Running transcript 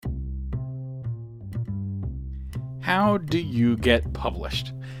How do you get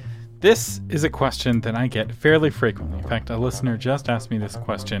published? This is a question that I get fairly frequently. In fact, a listener just asked me this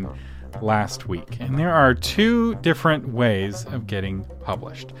question last week. And there are two different ways of getting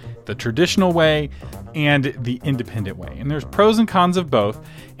published: the traditional way and the independent way. And there's pros and cons of both.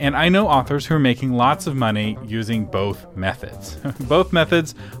 And I know authors who are making lots of money using both methods. Both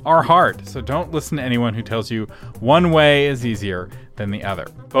methods are hard, so don't listen to anyone who tells you one way is easier than the other.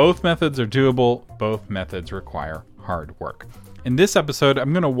 Both methods are doable. Both methods require hard work. In this episode,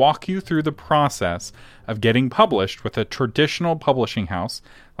 I'm going to walk you through the process of getting published with a traditional publishing house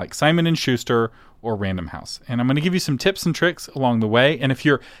like Simon & Schuster or Random House. And I'm going to give you some tips and tricks along the way. And if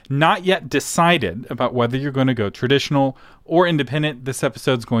you're not yet decided about whether you're going to go traditional or independent, this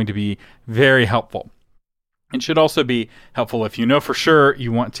episode is going to be very helpful. It should also be helpful if you know for sure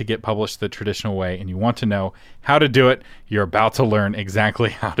you want to get published the traditional way and you want to know how to do it. You're about to learn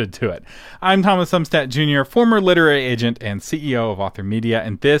exactly how to do it. I'm Thomas Umstattd Jr., former literary agent and CEO of Author Media,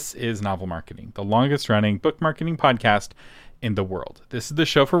 and this is Novel Marketing, the longest running book marketing podcast in the world. This is the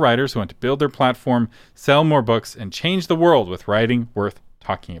show for writers who want to build their platform, sell more books, and change the world with writing worth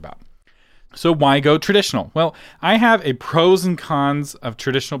talking about. So why go traditional? Well, I have a pros and cons of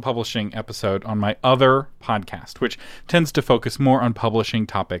traditional publishing episode on my other podcast, which tends to focus more on publishing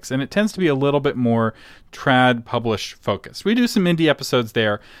topics, and it tends to be a little bit more trad publish focused. We do some indie episodes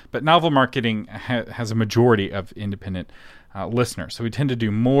there, but Novel Marketing has a majority of independent listeners, so we tend to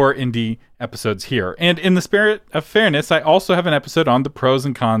do more indie episodes here. And in the spirit of fairness, I also have an episode on the pros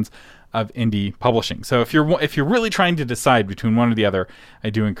and cons of indie publishing. So if you're really trying to decide between one or the other, I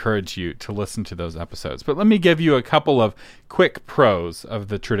do encourage you to listen to those episodes. But let me give you a couple of quick pros of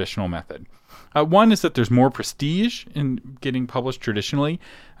the traditional method. One is that there's more prestige in getting published traditionally.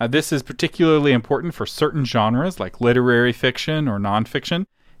 This is particularly important for certain genres like literary fiction or nonfiction.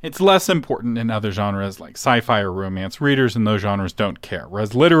 It's less important in other genres like sci-fi or romance. Readers in those genres don't care,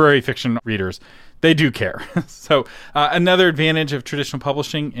 whereas literary fiction readers, they do care. So another advantage of traditional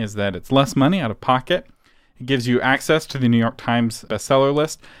publishing is that it's less money out of pocket. It gives you access to the New York Times bestseller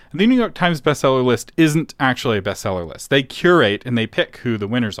list. And the New York Times bestseller list isn't actually a bestseller list. They curate and they pick who the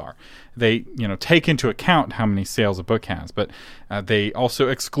winners are. They, take into account how many sales a book has, but they also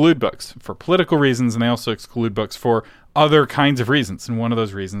exclude books for political reasons, and they also exclude books for other kinds of reasons. And one of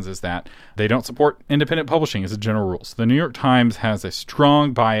those reasons is that they don't support independent publishing as a general rule. So the New York Times has a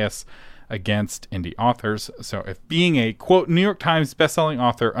strong bias against indie authors. So if being a, quote, New York Times bestselling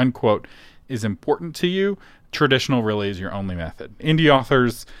author, unquote, is important to you, traditional really is your only method. Indie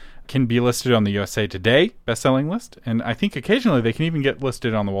authors can be listed on the USA Today bestselling list, and I think occasionally they can even get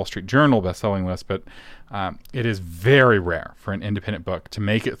listed on the Wall Street Journal bestselling list, but it is very rare for an independent book to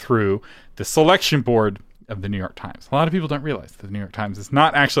make it through the selection board of the New York Times. A lot of people don't realize that the New York Times is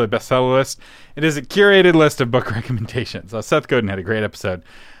not actually a bestseller list. It is a curated list of book recommendations. Seth Godin had a great episode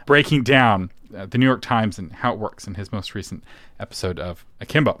breaking down the New York Times and how it works in his most recent episode of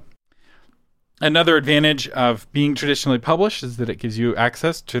Akimbo. Another advantage of being traditionally published is that it gives you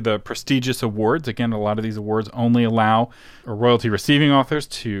access to the prestigious awards. Again, a lot of these awards only allow royalty-receiving authors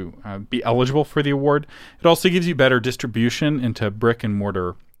to be eligible for the award. It also gives you better distribution into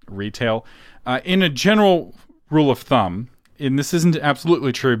brick-and-mortar retail. In a general rule of thumb, and this isn't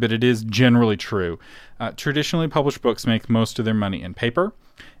absolutely true, but it is generally true, traditionally published books make most of their money in paper,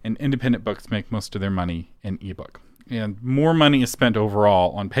 and independent books make most of their money in ebook. And more money is spent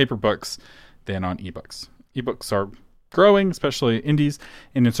overall on paper books than on ebooks. Ebooks are growing, especially indies,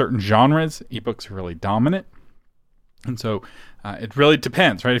 and in certain genres, ebooks are really dominant. And so it really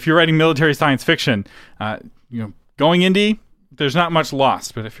depends, right? If you're writing military science fiction, going indie, there's not much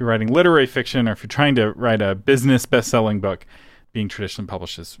lost. But if you're writing literary fiction, or if you're trying to write a business best-selling book, being traditionally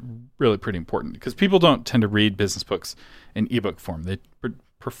published is really pretty important, because people don't tend to read business books in ebook form. They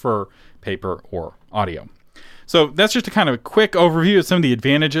prefer paper or audio. So that's just a kind of a quick overview of some of the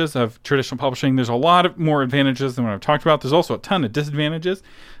advantages of traditional publishing. There's a lot of more advantages than what I've talked about. There's also a ton of disadvantages.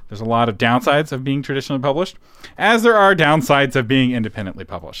 There's a lot of downsides of being traditionally published, as there are downsides of being independently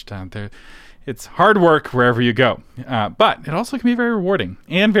published. It's hard work wherever you go, but it also can be very rewarding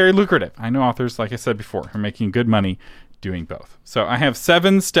and very lucrative. I know authors, like I said before, who are making good money doing both. So I have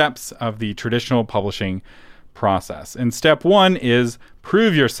 7 steps of the traditional publishing process. And step 1 is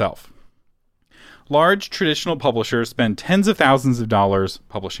prove yourself. Large traditional publishers spend tens of thousands of dollars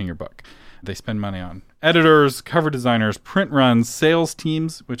publishing your book. They spend money on editors, cover designers, print runs, sales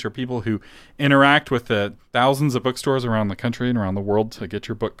teams, which are people who interact with the thousands of bookstores around the country and around the world to get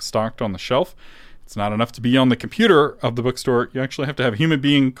your book stocked on the shelf. It's not enough to be on the computer of the bookstore. You actually have to have a human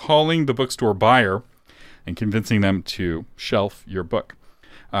being calling the bookstore buyer and convincing them to shelf your book.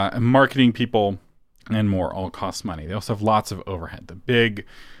 And marketing people and more all cost money. They also have lots of overhead. The big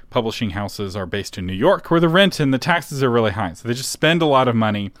publishing houses are based in New York, where the rent and the taxes are really high. So they just spend a lot of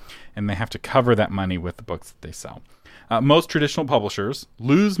money, and they have to cover that money with the books that they sell. Most traditional publishers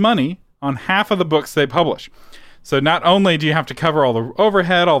lose money on half of the books they publish. So not only do you have to cover all the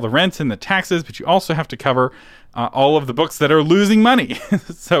overhead, all the rent and the taxes, but you also have to cover all of the books that are losing money.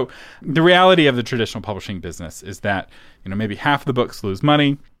 So the reality of the traditional publishing business is that, maybe half the books lose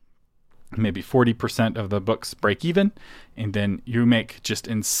money, maybe 40% of the books break even, and then you make just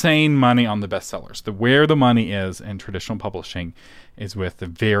insane money on the bestsellers. Where the money is in traditional publishing is with the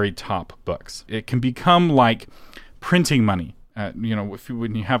very top books. It can become like printing money.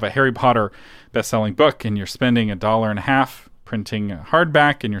 When you have a Harry Potter best-selling book and you're spending $1.50 printing a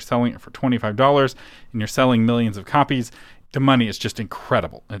hardback and you're selling it for $25 and you're selling millions of copies, the money is just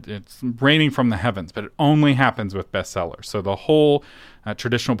incredible. It's raining from the heavens, but it only happens with bestsellers. So the whole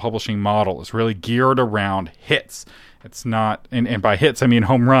traditional publishing model is really geared around hits. It's not, and by hits I mean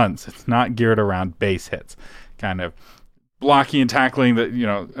home runs. It's not geared around base hits, kind of blocking and tackling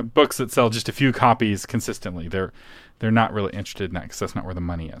books that sell just a few copies consistently. They're not really interested in that because that's not where the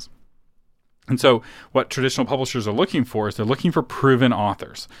money is. And so what traditional publishers are looking for is they're looking for proven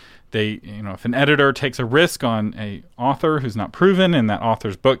authors. They, if an editor takes a risk on a author who's not proven and that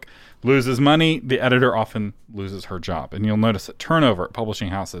author's book loses money, the editor often loses her job. And you'll notice that turnover at publishing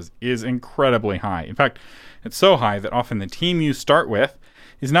houses is incredibly high. In fact, it's so high that often the team you start with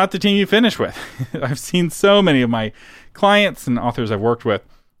is not the team you finish with. I've seen so many of my clients and authors I've worked with,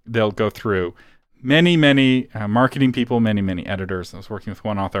 they'll go through many marketing people, many editors. I was working with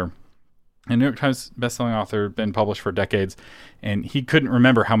one author, a New York Times bestselling author, been published for decades, and he couldn't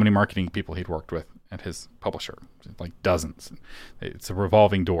remember how many marketing people he'd worked with at his publisher, like dozens. It's a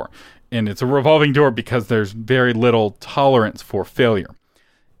revolving door. And it's a revolving door because there's very little tolerance for failure.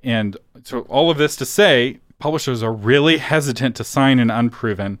 And so all of this to say, publishers are really hesitant to sign an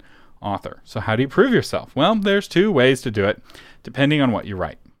unproven author. So how do you prove yourself? Well, there's two ways to do it, depending on what you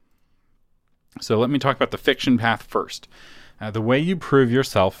write. So let me talk about the fiction path first. The way you prove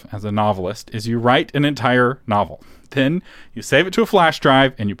yourself as a novelist is you write an entire novel. Then you save it to a flash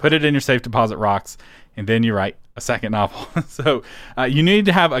drive and you put it in your safe deposit rocks, and then you write a second novel. So you need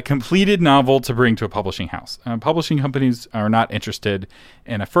to have a completed novel to bring to a publishing house. Publishing companies are not interested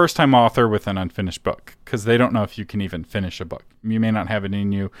in a first-time author with an unfinished book because they don't know if you can even finish a book. You may not have it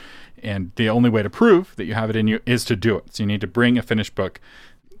in you, and the only way to prove that you have it in you is to do it. So you need to bring a finished book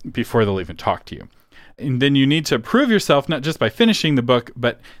before they'll even talk to you. And then you need to prove yourself not just by finishing the book,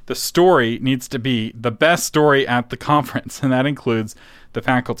 but the story needs to be the best story at the conference, and that includes the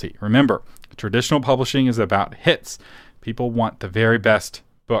faculty. Remember, traditional publishing is about hits. People want the very best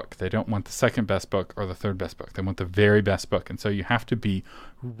book. They don't want the second best book or the third best book. They want the very best book. And so you have to be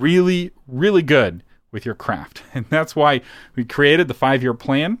really, really good with your craft. And that's why we created the 5-year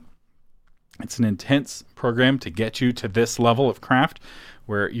plan. It's an intense program to get you to this level of craft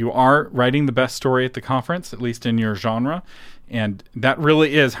where you are writing the best story at the conference, at least in your genre. And that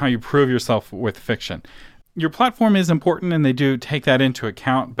really is how you prove yourself with fiction. Your platform is important, and they do take that into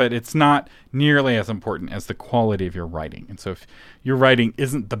account, but it's not nearly as important as the quality of your writing. And so if your writing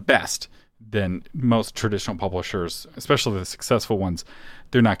isn't the best, then most traditional publishers, especially the successful ones,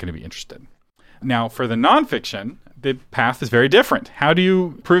 they're not going to be interested. Now, for the nonfiction, the path is very different. How do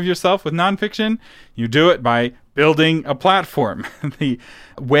you prove yourself with nonfiction? You do it by building a platform. The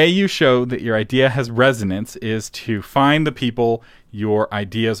way you show that your idea has resonance is to find the people your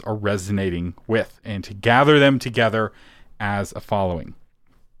ideas are resonating with and to gather them together as a following.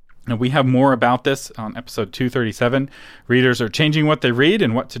 Now, we have more about this on episode 237. Readers are changing what they read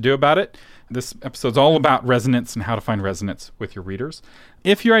and what to do about it. This episode's all about resonance and how to find resonance with your readers.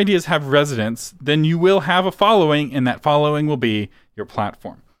 If your ideas have resonance, then you will have a following, and that following will be your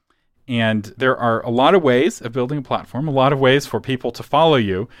platform. And there are a lot of ways of building a platform, a lot of ways for people to follow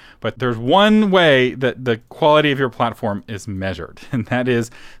you, but there's one way that the quality of your platform is measured, and that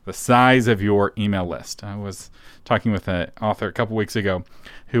is the size of your email list. I was talking with an author a couple weeks ago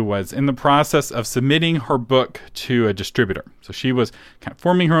who was in the process of submitting her book to a distributor. So she was kind of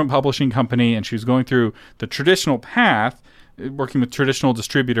forming her own publishing company, and she was going through the traditional path, working with traditional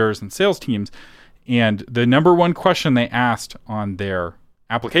distributors and sales teams. And the number one question they asked on their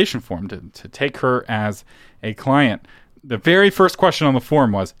application form to take her as a client, the very first question on the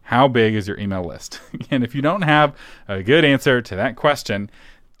form was, how big is your email list? And if you don't have a good answer to that question,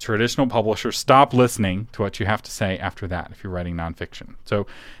 traditional publishers stop listening to what you have to say after that if you're writing nonfiction. So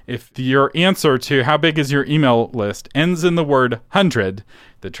if your answer to how big is your email list ends in the word 100,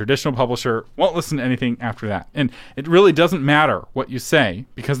 the traditional publisher won't listen to anything after that. And it really doesn't matter what you say,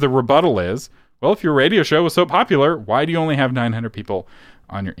 because the rebuttal is, Well, if your radio show was so popular, why do you only have 900 people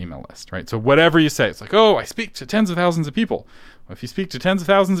on your email list, right? So whatever you say, it's like, oh, I speak to tens of thousands of people. Well, if you speak to tens of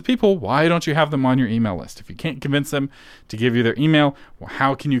thousands of people, why don't you have them on your email list? If you can't convince them to give you their email, well,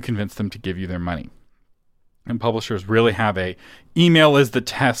 how can you convince them to give you their money? And publishers really have a email is the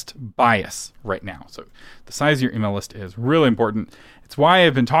test bias right now. So the size of your email list is really important. It's why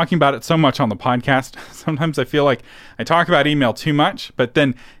I've been talking about it so much on the podcast. Sometimes I feel like I talk about email too much, but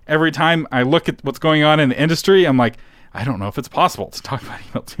then every time I look at what's going on in the industry, I'm like, I don't know if it's possible to talk about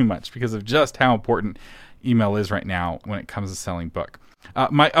email too much because of just how important email is right now when it comes to selling book.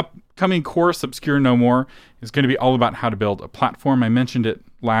 My upcoming course, Obscure No More, is going to be all about how to build a platform. I mentioned it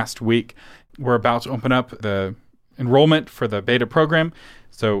last week. We're about to open up the enrollment for the beta program.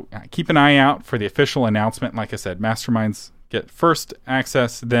 So keep an eye out for the official announcement. Like I said, masterminds get first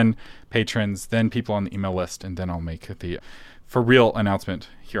access, then patrons, then people on the email list, and then I'll make the for real announcement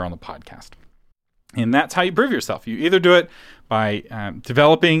here on the podcast. And that's how you prove yourself. You either do it by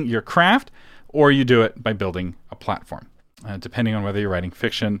developing your craft, or you do it by building a platform, depending on whether you're writing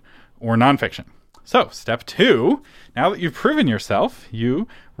fiction or nonfiction. So, step 2, now that you've proven yourself, you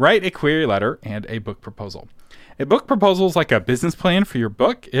write a query letter and a book proposal. A book proposal is like a business plan for your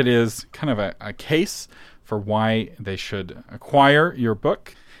book. It is kind of a case for why they should acquire your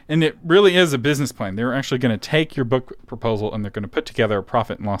book. And it really is a business plan. They're actually going to take your book proposal and they're going to put together a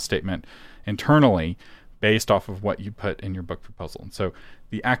profit and loss statement internally based off of what you put in your book proposal. And so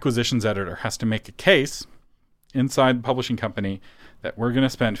the acquisitions editor has to make a case inside the publishing company that we're going to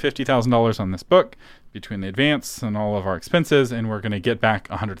spend $50,000 on this book between the advance and all of our expenses, and we're going to get back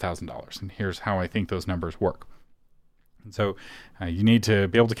 $100,000. And here's how I think those numbers work. And so you need to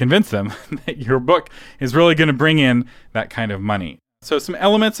be able to convince them that your book is really going to bring in that kind of money. So some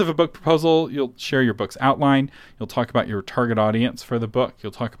elements of a book proposal, you'll share your book's outline. You'll talk about your target audience for the book.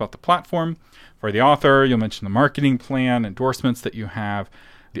 You'll talk about the platform for the author. You'll mention the marketing plan, endorsements that you have,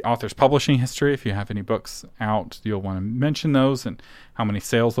 the author's publishing history. If you have any books out, you'll want to mention those and how many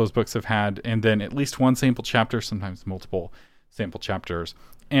sales those books have had, and then at least one sample chapter, sometimes multiple sample chapters.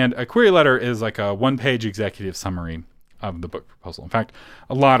 And a query letter is like a one-page executive summary of the book proposal. In fact,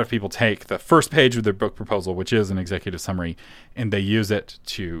 a lot of people take the first page of their book proposal, which is an executive summary, and they use it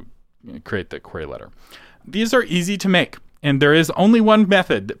to create the query letter. These are easy to make. And there is only one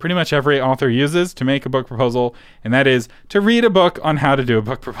method that pretty much every author uses to make a book proposal, and that is to read a book on how to do a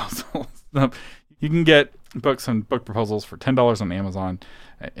book proposal. You can get books on book proposals for $10 on Amazon,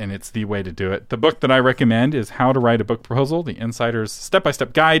 and it's the way to do it. The book that I recommend is How to Write a Book Proposal, The Insider's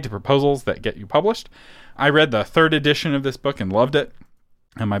Step-by-Step Guide to Proposals That Get You Published. I read the 3rd edition of this book and loved it,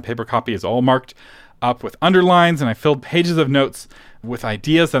 and my paper copy is all marked up with underlines, and I filled pages of notes with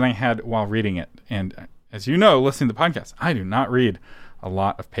ideas that I had while reading it. And as you know, listening to the podcast, I do not read a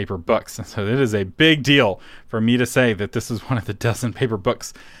lot of paper books. And so it is a big deal for me to say that this is one of the dozen paper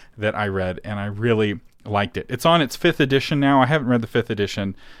books that I read, and I really liked it. It's on its 5th edition now. I haven't read the 5th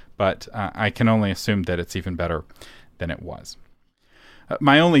edition, but I can only assume that it's even better than it was.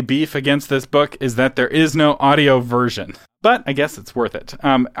 My only beef against this book is that there is no audio version, but I guess it's worth it.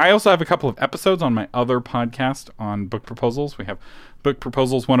 I also have a couple of episodes on my other podcast on book proposals. We have Book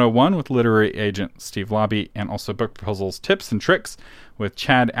Proposals 101 with literary agent Steve Lobby, and also Book Proposals Tips and Tricks with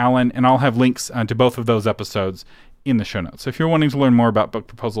Chad Allen, and I'll have links to both of those episodes in the show notes. So if you're wanting to learn more about book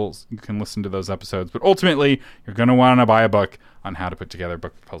proposals, you can listen to those episodes, but ultimately, you're going to want to buy a book on how to put together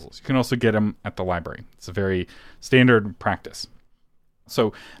book proposals. You can also get them at the library. It's a very standard practice. So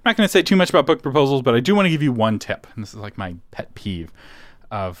I'm not going to say too much about book proposals, but I do want to give you one tip, and this is like my pet peeve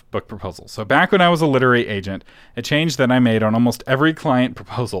of book proposals. So back when I was a literary agent, a change that I made on almost every client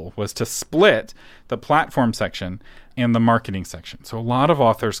proposal was to split the platform section and the marketing section. So a lot of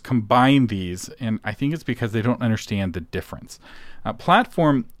authors combine these, and I think it's because they don't understand the difference.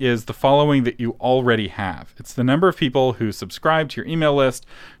 Platform is the following that you already have. It's the number of people who subscribe to your email list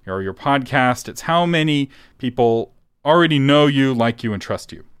or your podcast. It's how many people already know you, like you, and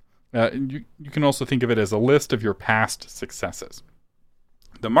trust you. You can also think of it as a list of your past successes.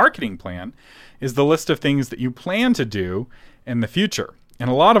 The marketing plan is the list of things that you plan to do in the future. And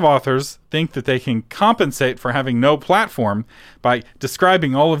a lot of authors think that they can compensate for having no platform by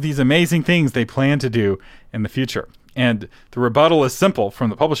describing all of these amazing things they plan to do in the future. And the rebuttal is simple from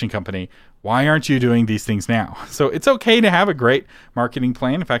the publishing company. Why aren't you doing these things now? So it's okay to have a great marketing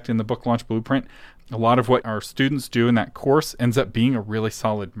plan. In fact, in the Book Launch Blueprint, a lot of what our students do in that course ends up being a really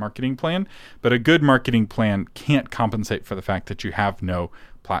solid marketing plan. But a good marketing plan can't compensate for the fact that you have no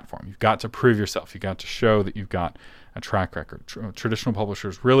platform. You've got to prove yourself. You've got to show that you've got a track record. Traditional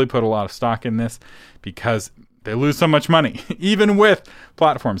publishers really put a lot of stock in this because they lose so much money. Even with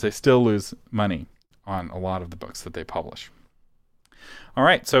platforms, they still lose money on a lot of the books that they publish. All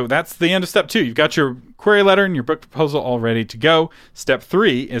right, so that's the end of step 2. You've got your query letter and your book proposal all ready to go. Step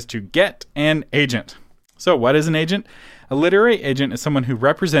 3 is to get an agent. So what is an agent? A literary agent is someone who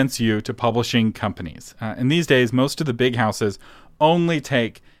represents you to publishing companies. And these days, most of the big houses only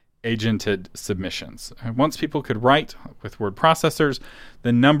take agented submissions. Once people could write with word processors,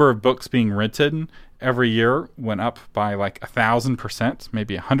 the number of books being written every year went up by like 1,000%,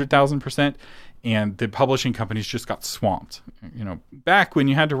 maybe 100,000%. And the publishing companies just got swamped. You know, back when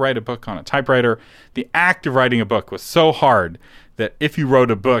you had to write a book on a typewriter, the act of writing a book was so hard that if you wrote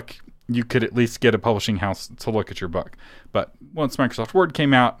a book, you could at least get a publishing house to look at your book. But once Microsoft Word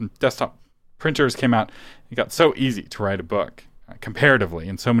came out and desktop printers came out, it got so easy to write a book comparatively,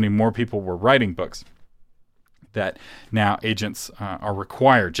 and so many more people were writing books that now agents are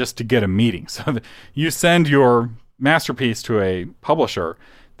required just to get a meeting. So you send your masterpiece to a publisher,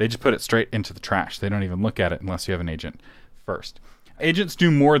 they just put it straight into the trash. They don't even look at it unless you have an agent first. Agents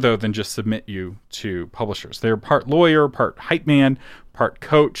do more, though, than just submit you to publishers. They're part lawyer, part hype man, part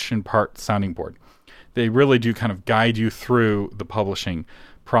coach, and part sounding board. They really do kind of guide you through the publishing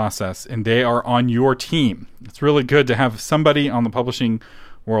process, and they are on your team. It's really good to have somebody on the publishing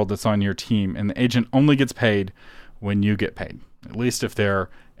world that's on your team, and the agent only gets paid when you get paid, at least if they're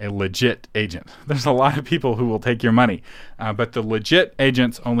a legit agent. There's a lot of people who will take your money, but the legit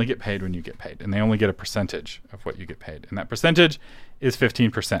agents only get paid when you get paid, and they only get a percentage of what you get paid, and that percentage is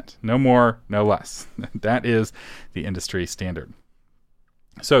 15%. No more, no less. That is the industry standard.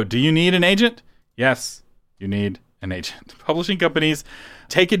 So do you need an agent? Yes, you need an agent. Publishing companies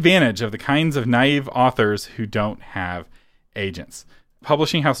take advantage of the kinds of naive authors who don't have agents.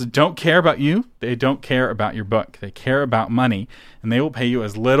 Publishing houses don't care about you. They don't care about your book. They care about money, and they will pay you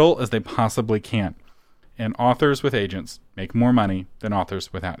as little as they possibly can. And authors with agents make more money than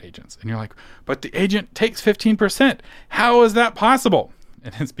authors without agents. And you're like, but the agent takes 15%. How is that possible?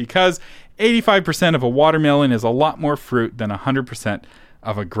 And it's because 85% of a watermelon is a lot more fruit than 100%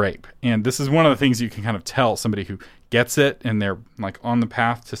 of a grape. And this is one of the things you can kind of tell somebody who gets it and they're like on the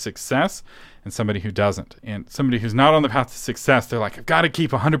path to success, and somebody who doesn't. And somebody who's not on the path to success, they're like, I've got to keep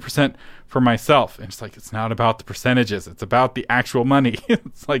 100% for myself. And it's like, it's not about the percentages. It's about the actual money.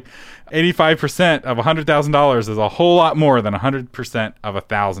 It's like 85% of $100,000 is a whole lot more than 100% of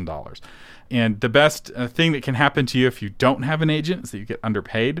 $1,000. And the best thing that can happen to you if you don't have an agent is that you get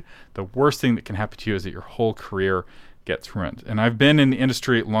underpaid. The worst thing that can happen to you is that your whole career gets ruined. And I've been in the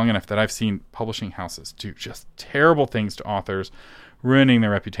industry long enough that I've seen publishing houses do just terrible things to authors, ruining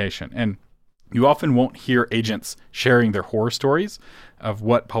their reputation. And you often won't hear agents sharing their horror stories of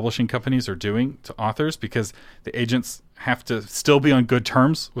what publishing companies are doing to authors because the agents have to still be on good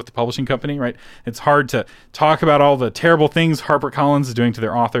terms with the publishing company, right? It's hard to talk about all the terrible things HarperCollins is doing to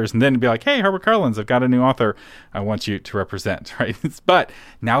their authors and then be like, hey, HarperCollins, I've got a new author I want you to represent, right? But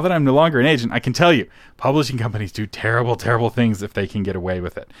now that I'm no longer an agent, I can tell you, publishing companies do terrible, terrible things if they can get away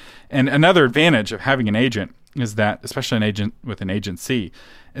with it. And another advantage of having an agent is that, especially an agent with an agency,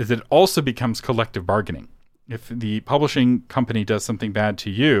 is that it also becomes collective bargaining. If the publishing company does something bad to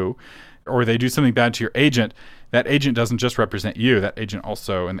you, or they do something bad to your agent, that agent doesn't just represent you. That agent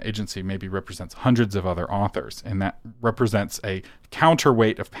also, and the agency maybe represents hundreds of other authors, and that represents a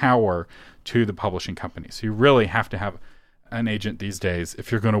counterweight of power to the publishing company. So you really have to have an agent these days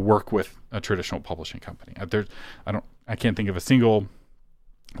if you're going to work with a traditional publishing company. I can't think of a single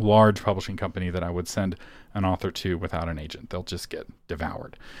large publishing company that I would send an author to without an agent. They'll just get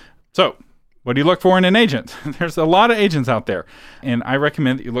devoured. So what do you look for in an agent? There's a lot of agents out there, and I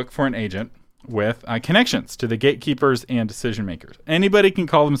recommend that you look for an agent with connections to the gatekeepers and decision makers. Anybody can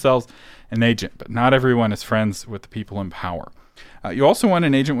call themselves an agent, but not everyone is friends with the people in power. You also want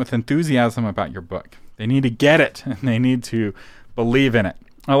an agent with enthusiasm about your book. They need to get it, and they need to believe in it.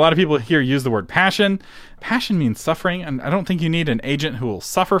 A lot of people here use the word passion. Passion means suffering, and I don't think you need an agent who will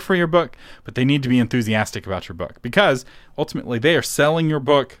suffer for your book, but they need to be enthusiastic about your book because ultimately they are selling your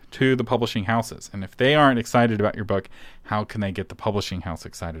book to the publishing houses. And if they aren't excited about your book, how can they get the publishing house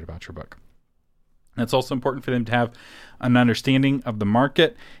excited about your book? And it's also important for them to have an understanding of the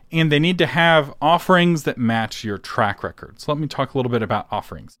market, and they need to have offerings that match your track record. So let me talk a little bit about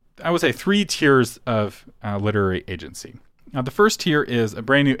offerings. I would say 3 tiers of literary agency. Now, the first tier is a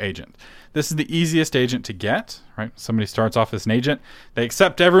brand new agent. This is the easiest agent to get, right? Somebody starts off as an agent. They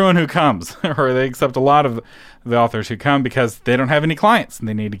accept everyone who comes, or they accept a lot of the authors who come because they don't have any clients and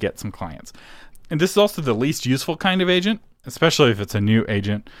they need to get some clients. And this is also the least useful kind of agent, especially if it's a new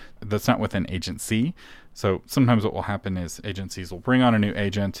agent that's not with an agency. So sometimes what will happen is agencies will bring on a new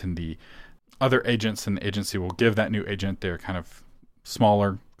agent and the other agents in the agency will give that new agent their kind of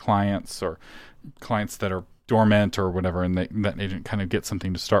smaller clients or clients that are dormant or whatever, and that agent kind of gets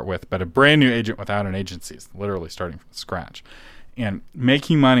something to start with. But a brand new agent without an agency is literally starting from scratch. And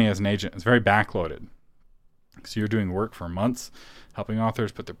making money as an agent is very backloaded. So you're doing work for months, helping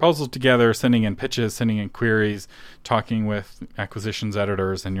authors put their proposals together, sending in pitches, sending in queries, talking with acquisitions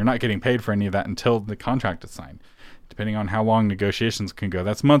editors, and you're not getting paid for any of that until the contract is signed. Depending on how long negotiations can go,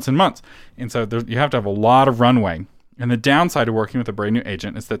 that's months and months. And so you have to have a lot of runway. And the downside of working with a brand new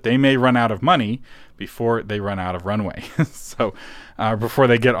agent is that they may run out of money before they run out of runway. So before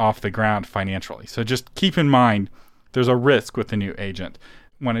they get off the ground financially. So just keep in mind, there's a risk with a new agent.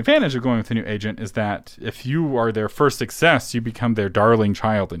 One advantage of going with a new agent is that if you are their first success, you become their darling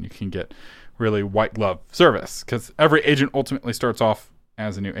child and you can get really white glove service, because every agent ultimately starts off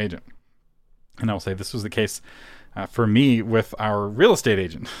as a new agent. And I'll say this was the case for me with our real estate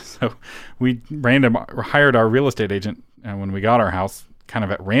agent. So we hired our real estate agent when we got our house kind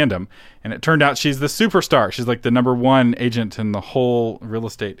of at random, and it turned out she's the superstar. She's like the number one agent in the whole real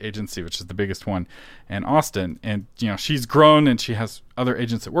estate agency, which is the biggest one in Austin. And she's grown and she has other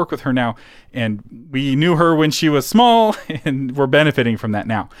agents that work with her now, and we knew her when she was small and we're benefiting from that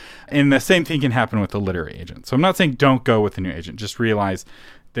now. And the same thing can happen with the literary agent. So I'm not saying don't go with a new agent, just realize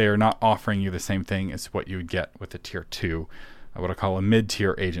they are not offering you the same thing as what you would get with a tier 2, what I call a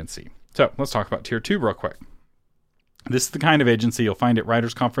mid-tier agency. So let's talk about tier 2 real quick. This is the kind of agency you'll find at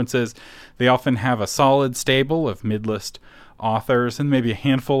writers' conferences. They often have a solid stable of mid-list authors and maybe a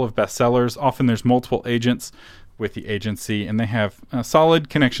handful of bestsellers. Often there's multiple agents with the agency, and they have solid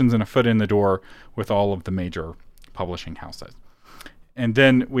connections and a foot in the door with all of the major publishing houses. And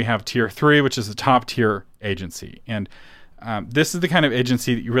then we have tier 3, which is a top-tier agency. And this is the kind of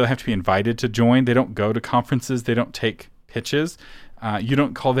agency that you really have to be invited to join. They don't go to conferences. They don't take pitches. You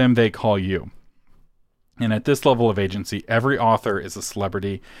don't call them, they call you. And at this level of agency, every author is a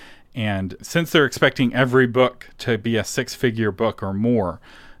celebrity. And since they're expecting every book to be a 6-figure book or more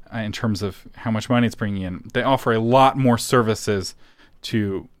in terms of how much money it's bringing in, they offer a lot more services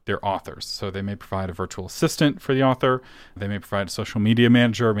to their authors. So they may provide a virtual assistant for the author. They may provide a social media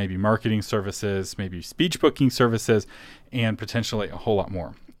manager, maybe marketing services, maybe speech booking services, and potentially a whole lot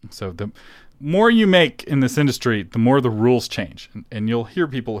more. So the more you make in this industry, the more the rules change. And you'll hear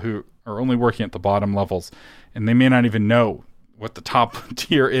people who are only working at the bottom levels, and they may not even know what the top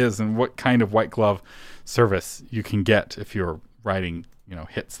tier is and what kind of white glove service you can get if you're writing,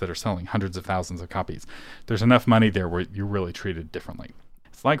 hits that are selling hundreds of thousands of copies. There's enough money there where you're really treated differently.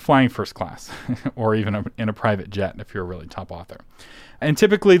 It's like flying first class or even in a private jet if you're a really top author. And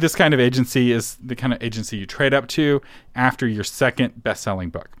typically this kind of agency is the kind of agency you trade up to after your second best-selling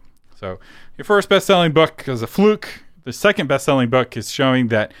book. So your first best-selling book is a fluke. The second best-selling book is showing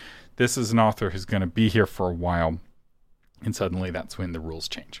that this is an author who's going to be here for a while. And suddenly that's when the rules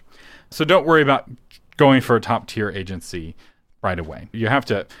change. So don't worry about going for a top-tier agency right away. You have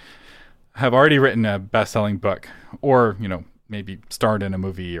to have already written a best-selling book or, maybe starred in a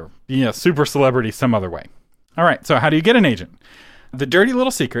movie or be a super celebrity some other way. All right, so how do you get an agent? The dirty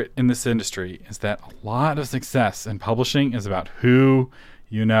little secret in this industry is that a lot of success in publishing is about who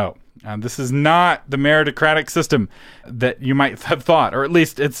you know. This is not the meritocratic system that you might have thought, or at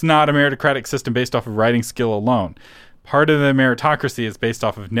least it's not a meritocratic system based off of writing skill alone. Part of the meritocracy is based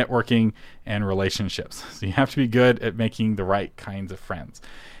off of networking and relationships. So you have to be good at making the right kinds of friends.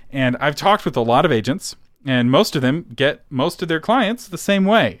 And I've talked with a lot of agents, and most of them get most of their clients the same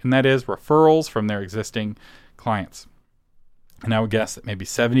way, and that is referrals from their existing clients. And I would guess that maybe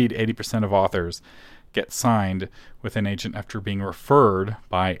 70 to 80% of authors get signed with an agent after being referred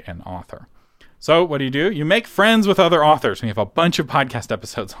by an author. So what do? You make friends with other authors. We have a bunch of podcast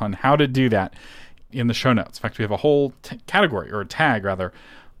episodes on how to do that in the show notes. In fact, we have a whole category, or a tag rather,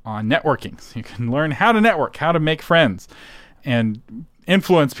 on networking. So you can learn how to network, how to make friends, and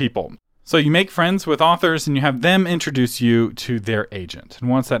influence people. So you make friends with authors and you have them introduce you to their agent. And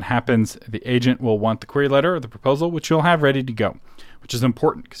once that happens, the agent will want the query letter or the proposal, which you'll have ready to go, which is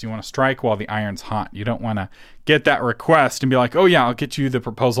important because you want to strike while the iron's hot. You don't want to get that request and be like, oh yeah, I'll get you the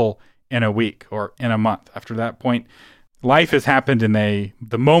proposal in a week or in a month. After that point, life has happened and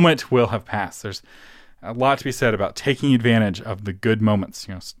the moment will have passed. There's a lot to be said about taking advantage of the good moments.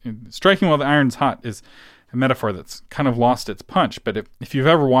 Striking while the iron's hot is a metaphor that's kind of lost its punch. But if you've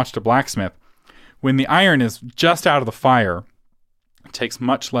ever watched a blacksmith, when the iron is just out of the fire, it takes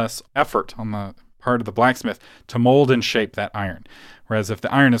much less effort on the part of the blacksmith to mold and shape that iron. Whereas if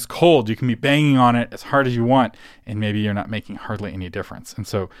the iron is cold, you can be banging on it as hard as you want, and maybe you're not making hardly any difference. And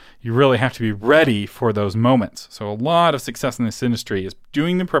so you really have to be ready for those moments. So a lot of success in this industry is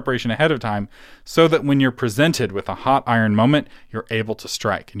doing the preparation ahead of time so that when you're presented with a hot iron moment, you're able to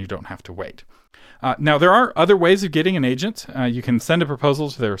strike and you don't have to wait. Now, there are other ways of getting an agent. You can send a proposal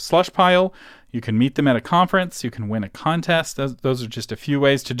to their slush pile. You can meet them at a conference. You can win a contest. Those are just a few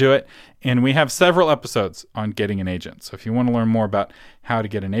ways to do it. And we have several episodes on getting an agent. So if you want to learn more about how to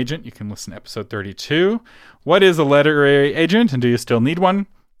get an agent, you can listen to episode 32. What is a literary agent and do you still need one?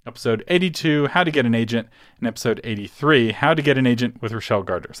 Episode 82, how to get an agent. And episode 83, how to get an agent with Rochelle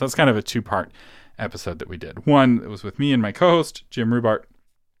Gardner. So that's kind of a two-part episode that we did. One that was with me and my co-host, Jim Rubart.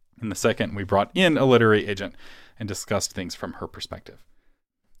 In the second, we brought in a literary agent and discussed things from her perspective.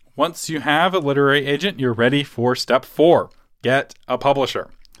 Once you have a literary agent, you're ready for step 4, get a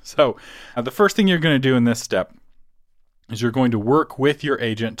publisher. So the first thing you're going to do in this step is you're going to work with your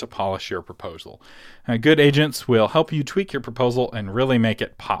agent to polish your proposal. Good agents will help you tweak your proposal and really make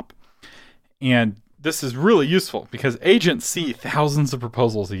it pop. And this is really useful because agents see thousands of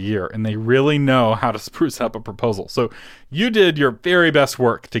proposals a year and they really know how to spruce up a proposal. So you did your very best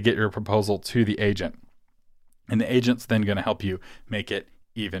work to get your proposal to the agent, and the agent's then going to help you make it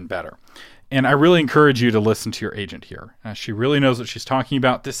even better. And I really encourage you to listen to your agent here. She really knows what she's talking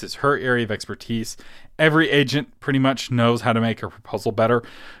about. This is her area of expertise. Every agent pretty much knows how to make a proposal better.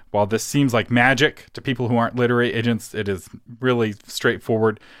 While this seems like magic to people who aren't literary agents, it is really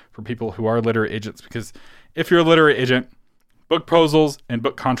straightforward for people who are literary agents, because if you're a literary agent, book proposals and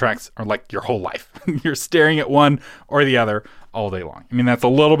book contracts are like your whole life. You're staring at one or the other all day long. I mean, that's a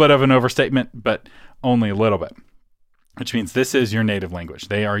little bit of an overstatement, but only a little bit. Which means this is your native language.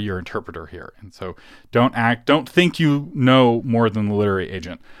 They are your interpreter here. And so don't think you know more than the literary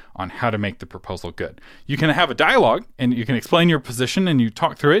agent on how to make the proposal good. You can have a dialogue and you can explain your position and you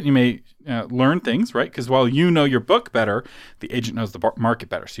talk through it. You may learn things, right? Because while you know your book better, the agent knows the market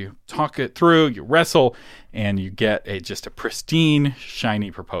better. So you talk it through, you wrestle, and you get just a pristine,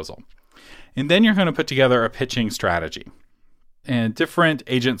 shiny proposal. And then you're going to put together a pitching strategy. And different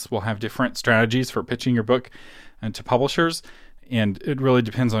agents will have different strategies for pitching your book and to publishers, and it really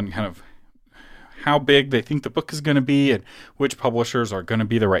depends on kind of how big they think the book is going to be and which publishers are going to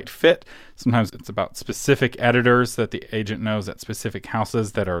be the right fit. Sometimes it's about specific editors that the agent knows at specific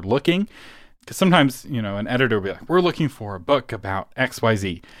houses that are looking. Because sometimes, an editor will be like, we're looking for a book about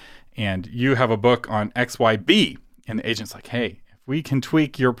XYZ, and you have a book on XYB, and the agent's like, hey, if we can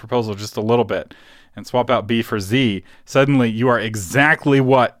tweak your proposal just a little bit and swap out B for Z, suddenly you are exactly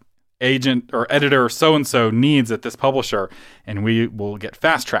what agent or editor so-and-so needs at this publisher, and we will get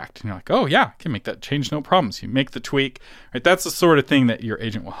fast-tracked. And you're like, oh yeah, I can make that change, no problems. You make the tweak, right? That's the sort of thing that your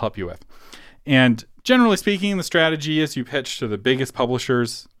agent will help you with. And generally speaking, the strategy is you pitch to the biggest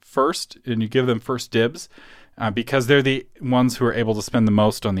publishers first, and you give them first dibs because they're the ones who are able to spend the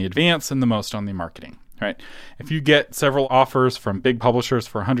most on the advance and the most on the marketing, right? If you get several offers from big publishers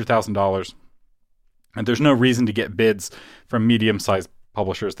for $100,000, and there's no reason to get bids from medium-sized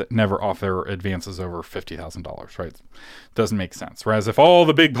publishers that never offer advances over $50,000, right? Doesn't make sense. Whereas if all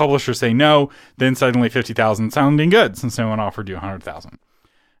the big publishers say no, then suddenly $50,000 sounding good since no one offered you $100,000.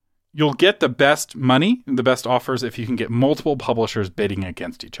 You'll get the best money, the best offers if you can get multiple publishers bidding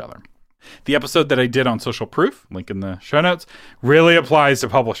against each other. The episode that I did on social proof, link in the show notes, really applies to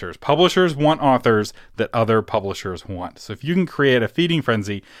publishers. Publishers want authors that other publishers want. So if you can create a feeding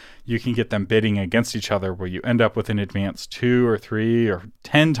frenzy, you can get them bidding against each other where you end up with an advance 2 or 3 or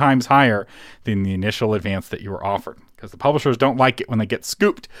 10 times higher than the initial advance that you were offered. Because the publishers don't like it when they get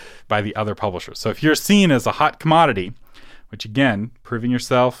scooped by the other publishers. So if you're seen as a hot commodity, which again, proving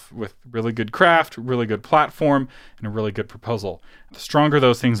yourself with really good craft, really good platform, and a really good proposal. The stronger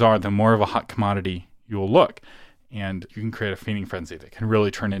those things are, the more of a hot commodity you will look. And you can create a feeding frenzy that can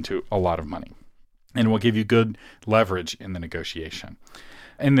really turn into a lot of money. And will give you good leverage in the negotiation.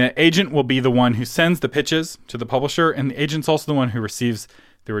 And the agent will be the one who sends the pitches to the publisher, and the agent's also the one who receives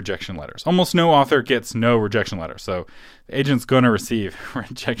the rejection letters. Almost no author gets no rejection letter. So the agent's going to receive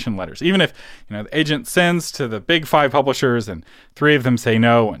rejection letters. Even if, the agent sends to the big 5 publishers and 3 of them say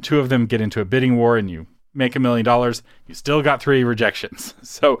no and 2 of them get into a bidding war and you make $1 million, you still got 3 rejections.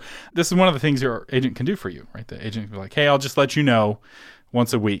 So this is one of the things your agent can do for you, right? The agent can be like, hey, I'll just let you know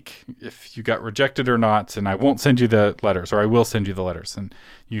once a week if you got rejected or not, and I won't send you the letters, or I will send you the letters. And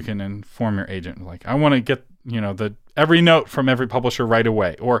you can inform your agent, like, I want to get, every note from every publisher right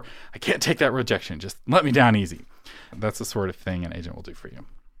away, or I can't take that rejection, just let me down easy. That's the sort of thing an agent will do for you.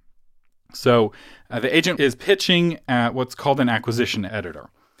 So the agent is pitching at what's called an acquisition editor.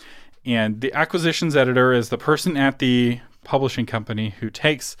 And the acquisitions editor is the person at the publishing company who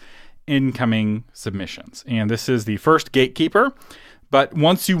takes incoming submissions. And this is the first gatekeeper. But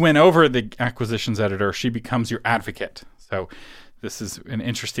once you win over the acquisitions editor, she becomes your advocate. So this is an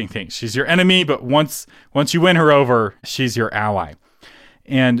interesting thing. She's your enemy, but once you win her over, she's your ally.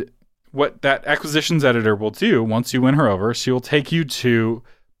 And what that acquisitions editor will do, once you win her over, she will take you to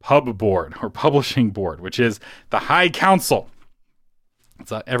pub board or publishing board, which is the high council.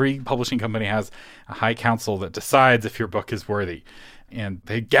 So every publishing company has a high council that decides if your book is worthy. And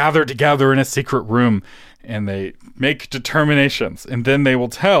they gather together in a secret room and they make determinations. And then they will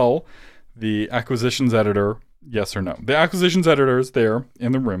tell the acquisitions editor yes or no. The acquisitions editor is there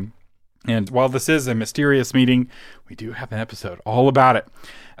in the room. And while this is a mysterious meeting, we do have an episode all about it.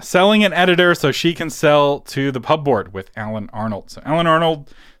 Selling an editor so she can sell to the pub board with Alan Arnold. So Alan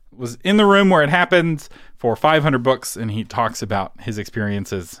Arnold was in the room where it happened for 500 books, and he talks about his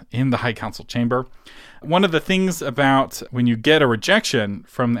experiences in the High Council chamber. One of the things about when you get a rejection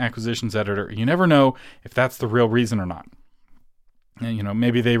from the acquisitions editor, you never know if that's the real reason or not. And,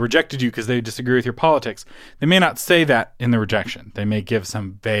 maybe they rejected you because they disagree with your politics. They may not say that in the rejection. They may give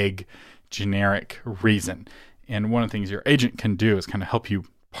some vague, generic reason. And one of the things your agent can do is kind of help you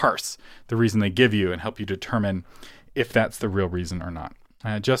parse the reason they give you and help you determine if that's the real reason or not.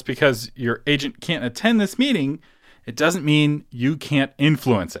 Just because your agent can't attend this meeting, it doesn't mean you can't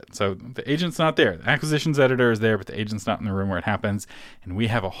influence it. So the agent's not there. The acquisitions editor is there, but the agent's not in the room where it happens. And we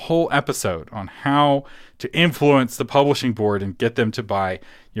have a whole episode on how to influence the publishing board and get them to buy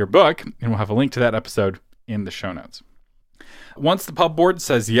your book. And we'll have a link to that episode in the show notes. Once the pub board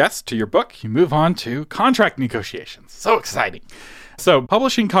says yes to your book, you move on to contract negotiations. So exciting. So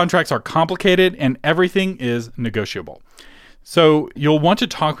publishing contracts are complicated and everything is negotiable. So you'll want to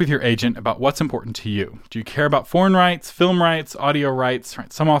talk with your agent about what's important to you. Do you care about foreign rights, film rights, audio rights?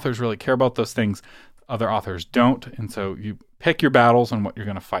 Right? Some authors really care about those things. Other authors don't. And so you pick your battles on what you're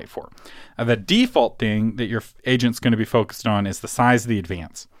going to fight for. The default thing that your agent's going to be focused on is the size of the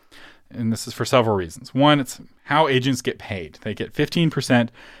advance. And this is for several reasons. One, it's how agents get paid. They get 15%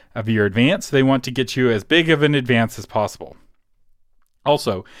 of your advance. They want to get you as big of an advance as possible.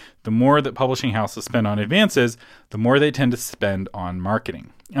 Also, the more that publishing houses spend on advances, the more they tend to spend on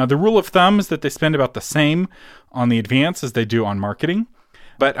marketing. Now, the rule of thumb is that they spend about the same on the advance as they do on marketing.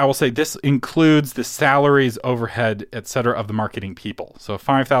 But I will say this includes the salaries, overhead, etc. of the marketing people. So a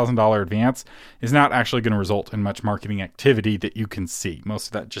 $5,000 advance is not actually going to result in much marketing activity that you can see. Most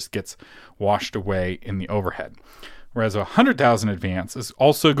of that just gets washed away in the overhead. Whereas a $100,000 advance is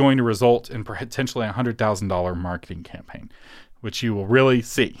also going to result in potentially a $100,000 marketing campaign, which you will really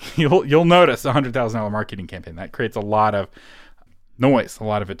see. You'll notice a $100,000 marketing campaign. That creates a lot of noise, a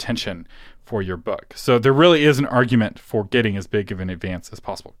lot of attention for your book. So there really is an argument for getting as big of an advance as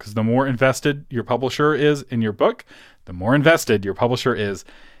possible, because the more invested your publisher is in your book, the more invested your publisher is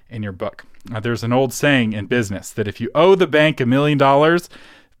in your book. Now, there's an old saying in business that if you owe the bank $1 million,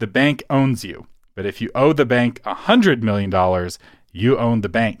 the bank owns you. But if you owe the bank $100 million, you own the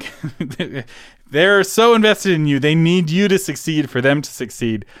bank. They're so invested in you, they need you to succeed for them to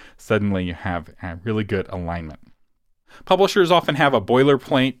succeed. Suddenly you have a really good alignment. Publishers often have a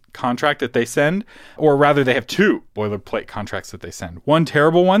boilerplate contract that they send, or rather they have two boilerplate contracts that they send. One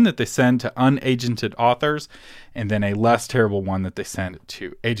terrible one that they send to unagented authors, and then a less terrible one that they send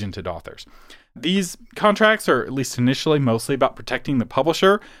to agented authors. These contracts are, at least initially, mostly about protecting the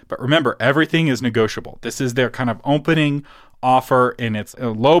publisher, but remember, everything is negotiable. This is their kind of opening offer, and it's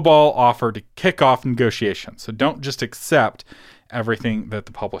a lowball offer to kick off negotiations. So don't just accept everything that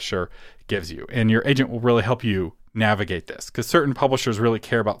the publisher gives you. And your agent will really help you navigate this, because certain publishers really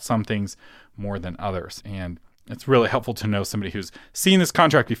care about some things more than others. And it's really helpful to know somebody who's seen this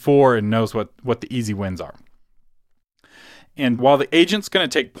contract before and knows what the easy wins are. And while the agent's going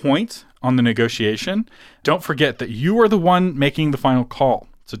to take point on the negotiation, don't forget that you are the one making the final call.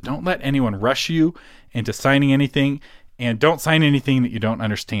 So don't let anyone rush you into signing anything, and don't sign anything that you don't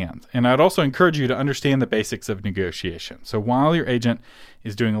understand. And I'd also encourage you to understand the basics of negotiation. So while your agent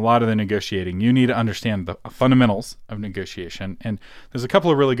is doing a lot of the negotiating, you need to understand the fundamentals of negotiation. And there's a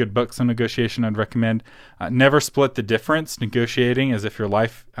couple of really good books on negotiation I'd recommend. Never Split the Difference, Negotiating as if Your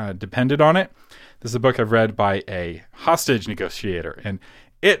Life Depended on It. This is a book I've read by a hostage negotiator, and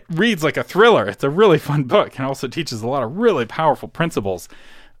it reads like a thriller. It's a really fun book, and also teaches a lot of really powerful principles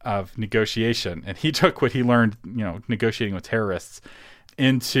of negotiation. And he took what he learned, negotiating with terrorists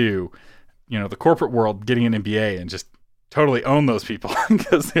into, the corporate world, getting an MBA, and just totally own those people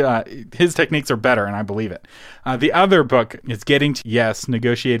because his techniques are better, and I believe it. The other book is Getting to Yes,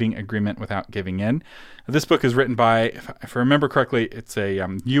 Negotiating Agreement Without Giving In. This book is written by, if I remember correctly, it's a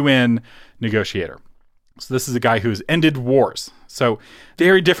UN negotiator. So this is a guy who's ended wars. So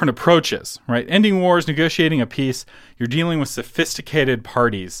very different approaches, right? Ending wars, negotiating a peace, you're dealing with sophisticated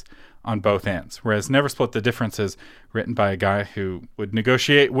parties on both ends. Whereas Never Split the Difference is written by a guy who would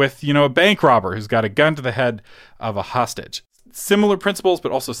negotiate with, a bank robber who's got a gun to the head of a hostage. Similar principles,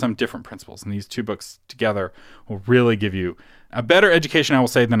 but also some different principles. And these two books together will really give you a better education, I will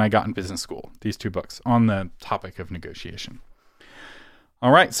say, than I got in business school. These two books on the topic of negotiation.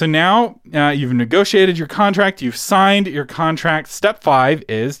 All right, so now you've negotiated your contract, you've signed your contract. Step 5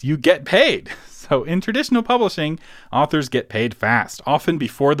 is you get paid. So in traditional publishing, authors get paid fast, often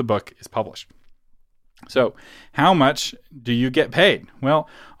before the book is published. So how much do you get paid? Well,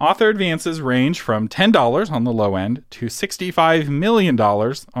 author advances range from $10 on the low end to $65 million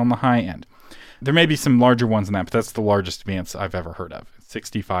on the high end. There may be some larger ones than that, but that's the largest advance I've ever heard of,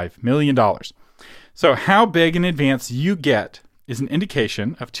 $65 million. So how big an advance you get is an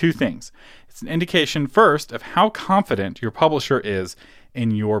indication of two things. It's an indication, first, of how confident your publisher is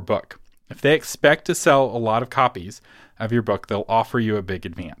in your book. If they expect to sell a lot of copies of your book, they'll offer you a big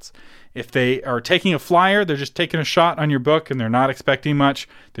advance. If they are taking a flyer, they're just taking a shot on your book and they're not expecting much,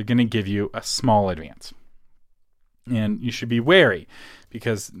 they're going to give you a small advance. And you should be wary,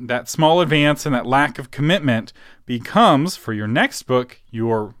 because that small advance and that lack of commitment becomes, for your next book,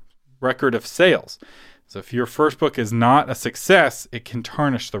 your record of sales. So if your first book is not a success, it can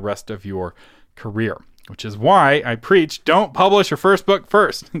tarnish the rest of your career, which is why I preach don't publish your first book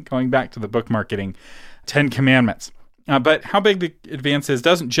first, going back to the book marketing 10 commandments. But how big the advance is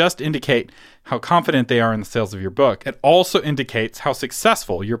doesn't just indicate how confident they are in the sales of your book. It also indicates how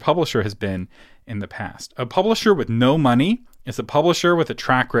successful your publisher has been in the past. A publisher with no money is a publisher with a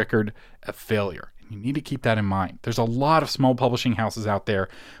track record of failure. You need to keep that in mind. There's a lot of small publishing houses out there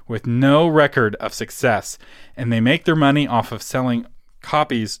with no record of success, and they make their money off of selling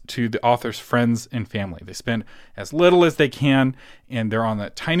copies to the author's friends and family. They spend as little as they can, and they're on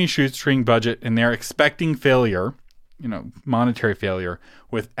that tiny shoestring budget, and they're expecting failure, monetary failure,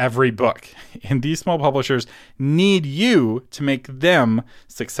 with every book. And these small publishers need you to make them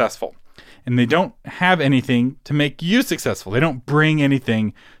successful. And they don't have anything to make you successful. They don't bring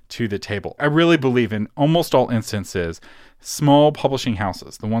anything to the table. I really believe in almost all instances, small publishing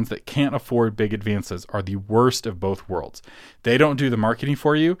houses, the ones that can't afford big advances, are the worst of both worlds. They don't do the marketing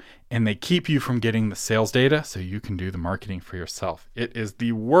for you, and they keep you from getting the sales data so you can do the marketing for yourself. It is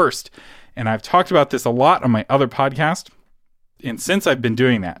the worst. And I've talked about this a lot on my other podcast. And since I've been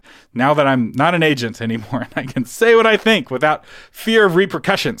doing that, now that I'm not an agent anymore, and I can say what I think without fear of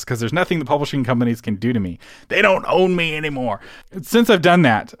repercussions, because there's nothing the publishing companies can do to me. They don't own me anymore. Since I've done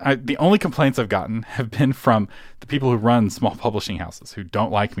that, the only complaints I've gotten have been from the people who run small publishing houses who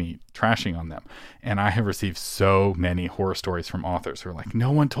don't like me trashing on them. And I have received so many horror stories from authors who are like, no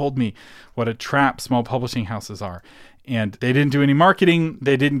one told me what a trap small publishing houses are. And they didn't do any marketing.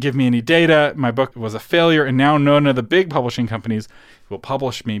 They didn't give me any data. My book was a failure. And now none of the big publishing companies will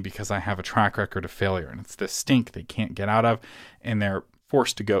publish me because I have a track record of failure. And it's this stink they can't get out of. And they're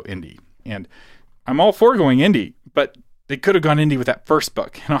forced to go indie. And I'm all for going indie, but they could have gone indie with that first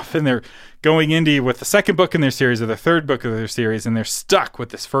book. And often they're going indie with the second book in their series or the third book of their series. And they're stuck with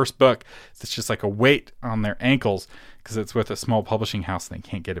this first book. It's just like a weight on their ankles because it's with a small publishing house and they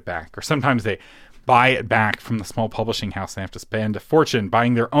can't get it back. Or sometimes they buy it back from the small publishing house. They have to spend a fortune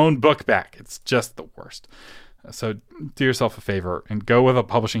buying their own book back. It's just the worst. So do yourself a favor and go with a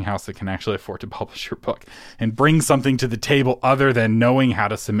publishing house that can actually afford to publish your book and bring something to the table other than knowing how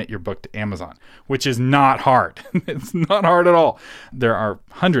to submit your book to Amazon, which is not hard. It's not hard at all. There are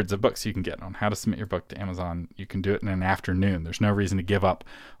hundreds of books you can get on how to submit your book to Amazon. You can do it in an afternoon. There's no reason to give up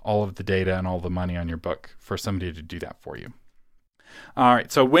all of the data and all the money on your book for somebody to do that for you. All right,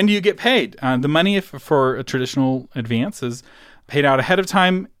 so when do you get paid? The money for a traditional advance is paid out ahead of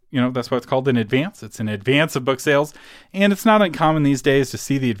time. That's why it's called an advance. It's an advance of book sales. And it's not uncommon these days to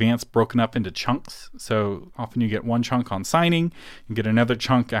see the advance broken up into chunks. So often you get one chunk on signing, you get another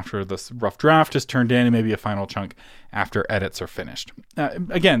chunk after this rough draft is turned in, and maybe a final chunk after edits are finished.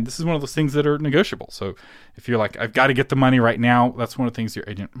 Again, this is one of those things that are negotiable. So if you're like, I've got to get the money right now, that's one of the things your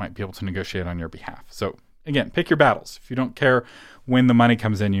agent might be able to negotiate on your behalf. So again, pick your battles. If you don't care when the money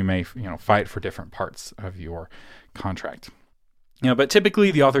comes in, you may fight for different parts of your contract. But typically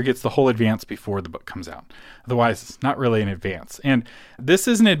the author gets the whole advance before the book comes out. Otherwise, it's not really an advance. And this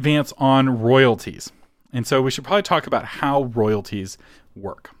is an advance on royalties. And so we should probably talk about how royalties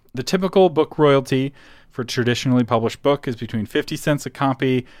work. The typical book royalty for a traditionally published book is between 50 cents a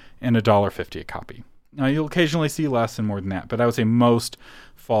copy and $1.50 a copy. Now, you'll occasionally see less and more than that, but I would say most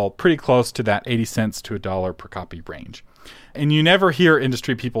fall pretty close to that 80 cents to $1 per copy range. And you never hear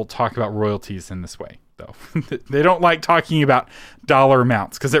industry people talk about royalties in this way. though. They don't like talking about dollar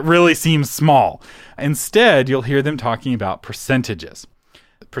amounts because it really seems small. Instead, you'll hear them talking about percentages.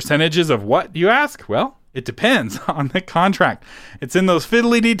 Percentages of what, you ask? Well, it depends on the contract. It's in those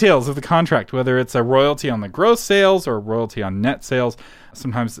fiddly details of the contract, whether it's a royalty on the gross sales or a royalty on net sales.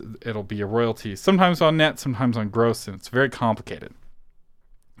 Sometimes it'll be a royalty, sometimes on net, sometimes on gross, and it's very complicated.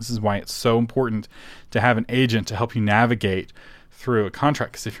 This is why it's so important to have an agent to help you navigate through a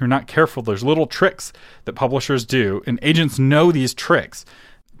contract, because if you're not careful, there's little tricks that publishers do, and agents know these tricks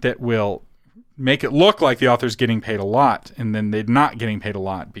that will make it look like the author's getting paid a lot, and then they're not getting paid a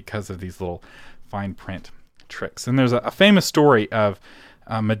lot because of these little fine print tricks. And there's a famous story of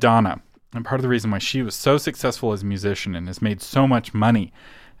Madonna, and part of the reason why she was so successful as a musician and has made so much money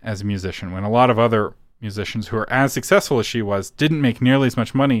as a musician, when a lot of other musicians who are as successful as she was didn't make nearly as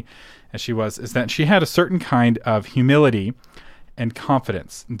much money as she was, is that she had a certain kind of humility and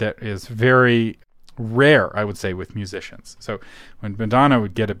confidence that is very rare, I would say, with musicians. So when Madonna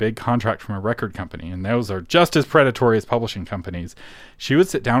would get a big contract from a record company, and those are just as predatory as publishing companies, she would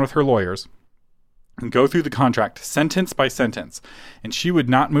sit down with her lawyers and go through the contract sentence by sentence, and she would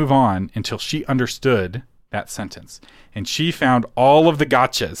not move on until she understood that sentence. And she found all of the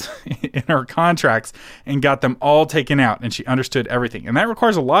gotchas in her contracts and got them all taken out, and she understood everything. And that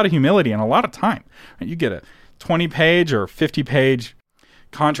requires a lot of humility and a lot of time. You get a 20-page or 50-page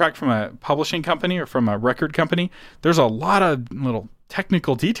contract from a publishing company or from a record company. There's a lot of little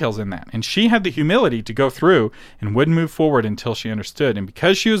technical details in that. And she had the humility to go through and wouldn't move forward until she understood. And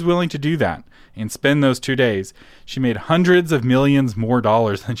because she was willing to do that and spend those 2 days, she made hundreds of millions more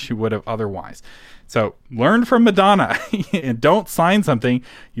dollars than she would have otherwise. So learn from Madonna and don't sign something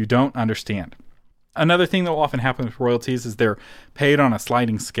you don't understand. Another thing that will often happen with royalties is they're paid on a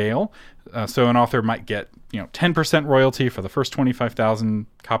sliding scale. So an author might get 10% royalty for the first 25,000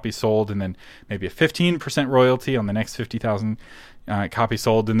 copies sold, and then maybe a 15% royalty on the next 50,000 copies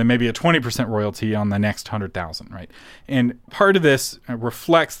sold, and then maybe a 20% royalty on the next 100,000, right? And part of this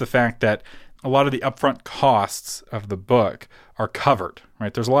reflects the fact that a lot of the upfront costs of the book are covered,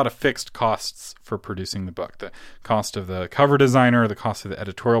 right? There's a lot of fixed costs for producing the book. The cost of the cover designer, the cost of the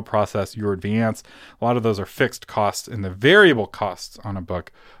editorial process, your advance, a lot of those are fixed costs, and the variable costs on a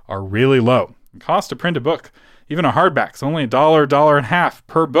book are really low. The cost to print a book, even a hardback, is only $1, $1.50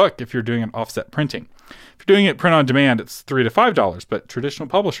 per book if you're doing an offset printing. If you're doing it print on demand, it's $3 to $5, but traditional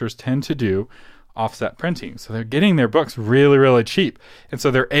publishers tend to do offset printing. So they're getting their books really, really cheap. And so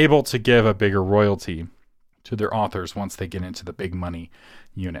they're able to give a bigger royalty to their authors once they get into the big money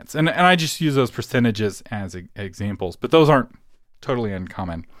units. And I just use those percentages as examples, but those aren't totally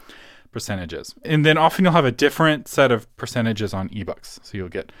uncommon percentages. And then often you'll have a different set of percentages on ebooks. So you'll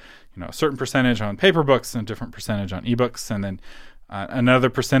get a certain percentage on paper books and a different percentage on ebooks, and then another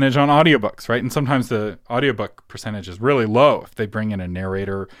percentage on audiobooks, right? And sometimes the audiobook percentage is really low. If they bring in a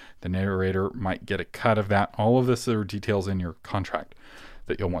narrator, the narrator might get a cut of that. All of this are details in your contract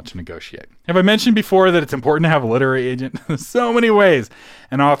that you'll want to negotiate. Have I mentioned before that it's important to have a literary agent? There's so many ways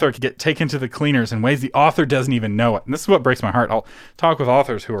an author can get taken to the cleaners in ways the author doesn't even know it. And this is what breaks my heart. I'll talk with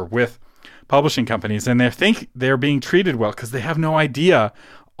authors who are with publishing companies, and they think they're being treated well because they have no idea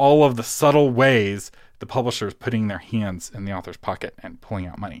all of the subtle ways the publisher is putting their hands in the author's pocket and pulling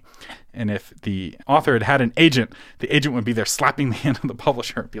out money. And if the author had an agent, the agent would be there slapping the hand of the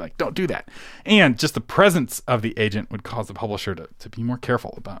publisher and be like, don't do that. And just the presence of the agent would cause the publisher to be more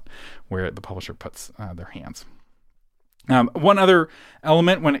careful about where the publisher puts their hands. One other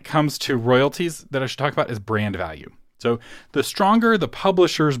element when it comes to royalties that I should talk about is brand value. So the stronger the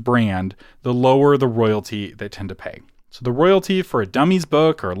publisher's brand, the lower the royalty they tend to pay. So the royalty for a dummies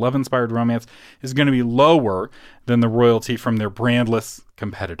book or a love-inspired romance is going to be lower than the royalty from their brandless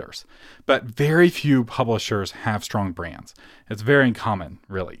competitors. But very few publishers have strong brands. It's very uncommon,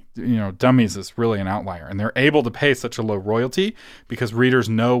 really. Dummies is really an outlier, and they're able to pay such a low royalty because readers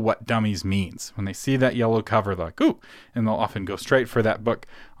know what dummies means. When they see that yellow cover, they're like, ooh, and they'll often go straight for that book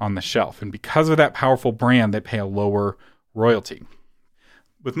on the shelf. And because of that powerful brand, they pay a lower royalty.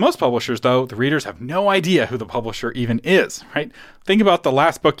 With most publishers, though, the readers have no idea who the publisher even is, right? Think about the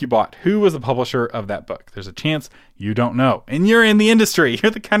last book you bought. Who was the publisher of that book? There's a chance you don't know. And you're in the industry.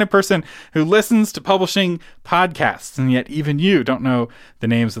 You're the kind of person who listens to publishing podcasts, and yet even you don't know the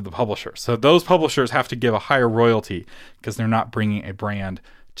names of the publisher. So those publishers have to give a higher royalty because they're not bringing a brand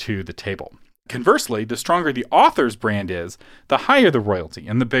to the table. Conversely, the stronger the author's brand is, the higher the royalty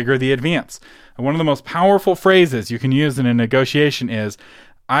and the bigger the advance. And one of the most powerful phrases you can use in a negotiation is,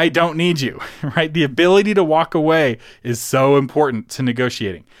 I don't need you, right? The ability to walk away is so important to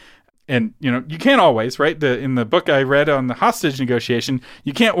negotiating. And, you can't always, right? In the book I read on the hostage negotiation,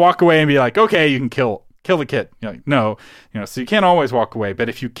 you can't walk away and be like, okay, you can kill kill the kid. You're like, no, so you can't always walk away, but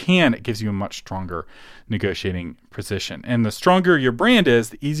if you can, it gives you a much stronger negotiating position. And the stronger your brand is,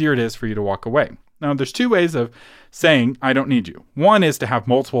 the easier it is for you to walk away. Now, there's two ways of saying, I don't need you. One is to have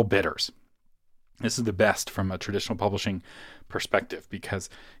multiple bidders. This is the best from a traditional publishing perspective because,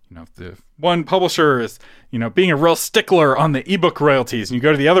 the one publisher is, being a real stickler on the ebook royalties, and you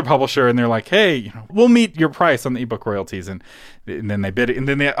go to the other publisher and they're like, hey, we'll meet your price on the ebook royalties. And then they bid it. And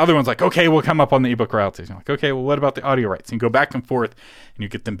then the other one's like, okay, we'll come up on the ebook royalties. And you're like, okay, well, what about the audio rights? And you go back and forth and you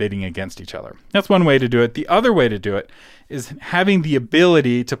get them bidding against each other. That's one way to do it. The other way to do it is having the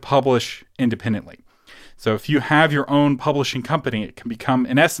ability to publish independently. So if you have your own publishing company, it can become,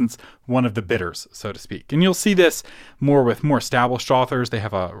 in essence, one of the bidders, so to speak. And you'll see this more with more established authors. They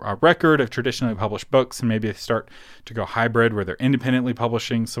have a record of traditionally published books, and maybe they start to go hybrid where they're independently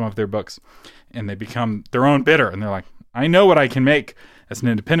publishing some of their books, and they become their own bidder. And they're like, I know what I can make as an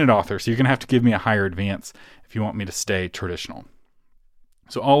independent author, so you're going to have to give me a higher advance if you want me to stay traditional.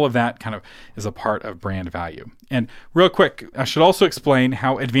 So all of that kind of is a part of brand value. And real quick, I should also explain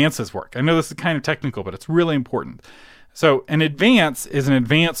how advances work. I know this is kind of technical, but it's really important. So an advance is an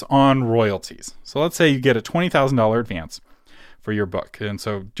advance on royalties. So let's say you get a $20,000 advance for your book. And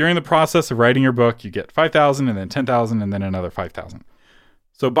so during the process of writing your book, you get $5,000 and then $10,000 and then another $5,000.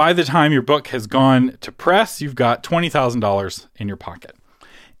 So by the time your book has gone to press, you've got $20,000 in your pocket.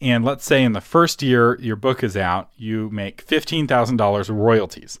 And let's say in the first year your book is out, you make $15,000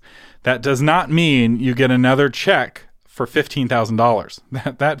 royalties. That does not mean you get another check for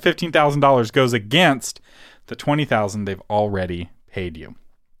 $15,000. That $15,000 goes against the $20,000 they've already paid you.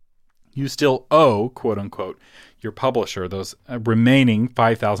 You still owe, quote unquote, your publisher those remaining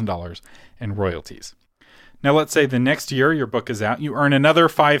 $5,000 in royalties. Now let's say the next year your book is out, you earn another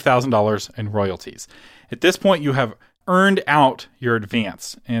 $5,000 in royalties. At this point you have earned out your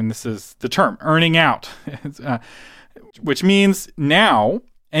advance. And this is the term, earning out, which means now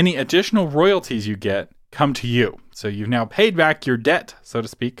any additional royalties you get come to you. So you've now paid back your debt, so to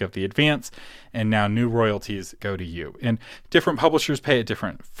speak, of the advance, and now new royalties go to you. And different publishers pay at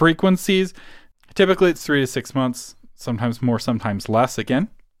different frequencies. Typically it's 3 to 6 months, sometimes more, sometimes less. Again,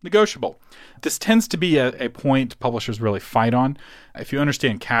 negotiable. This tends to be a point publishers really fight on. If you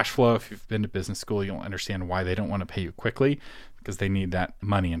understand cash flow, if you've been to business school, you'll understand why they don't want to pay you quickly because they need that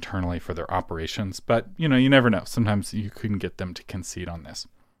money internally for their operations. But, you never know. Sometimes you couldn't get them to concede on this.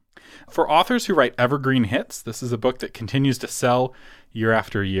 For authors who write evergreen hits, this is a book that continues to sell year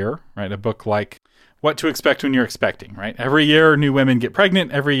after year, right? A book like What to Expect When You're Expecting, right? Every year, new women get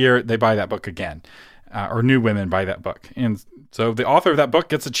pregnant. Every year, they buy that book again, or new women buy that book. And so the author of that book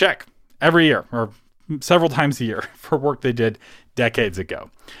gets a check every year or several times a year for work they did decades ago.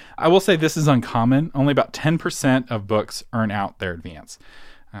 I will say this is uncommon. Only about 10% of books earn out their advance.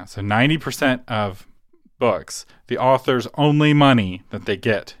 So 90% of books, the author's only money that they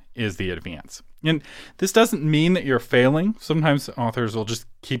get is the advance. And this doesn't mean that you're failing. Sometimes authors will just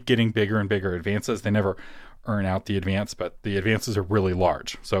keep getting bigger and bigger advances. They never earn out the advance, but the advances are really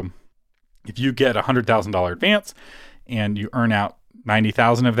large. So if you get a $100,000 advance and you earn out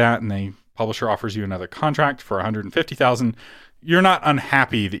 $90,000 of that, and the publisher offers you another contract for $150,000, you're not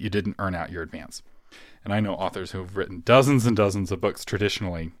unhappy that you didn't earn out your advance. And I know authors who have written dozens and dozens of books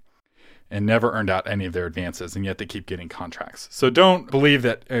traditionally and never earned out any of their advances, and yet they keep getting contracts. So don't believe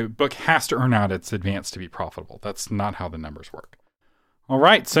that a book has to earn out its advance to be profitable. That's not how the numbers work. All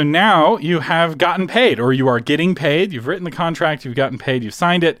right, so now you have gotten paid, or you are getting paid. You've written the contract, you've gotten paid, you've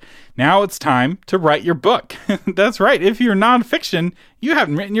signed it. Now it's time to write your book. That's right. If you're nonfiction, you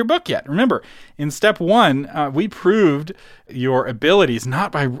haven't written your book yet. Remember, in step 1, we proved your abilities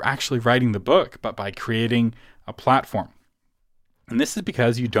not by actually writing the book, but by creating a platform. And this is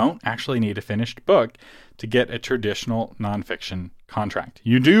because you don't actually need a finished book to get a traditional nonfiction contract.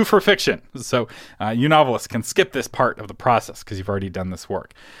 You do for fiction. So you novelists can skip this part of the process because you've already done this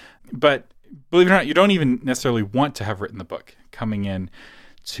work. But believe it or not, you don't even necessarily want to have written the book coming in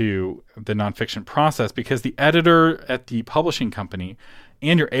to the nonfiction process because the editor at the publishing company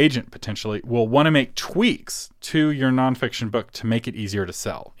and your agent potentially will want to make tweaks to your nonfiction book to make it easier to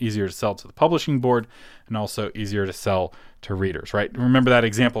sell to the publishing board and also easier to sell to readers, right? Remember that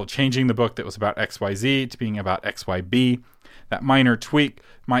example of changing the book that was about XYZ to being about XYB. That minor tweak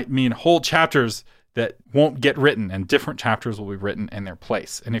might mean whole chapters that won't get written and different chapters will be written in their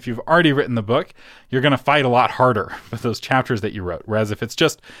place. And if you've already written the book, you're going to fight a lot harder with those chapters that you wrote. Whereas if it's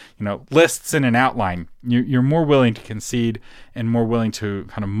just, lists in an outline, you're more willing to concede and more willing to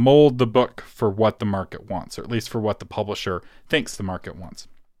kind of mold the book for what the market wants, or at least for what the publisher thinks the market wants.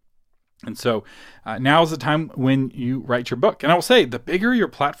 And so now is the time when you write your book. And I will say, the bigger your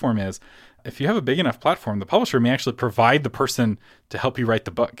platform is, if you have a big enough platform, the publisher may actually provide the person to help you write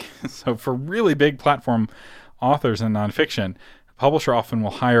the book. So for really big platform authors in nonfiction, a publisher often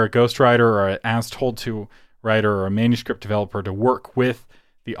will hire a ghostwriter or an as-told-to writer or a manuscript developer to work with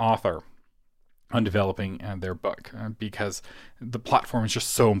the author on developing their book because the platform is just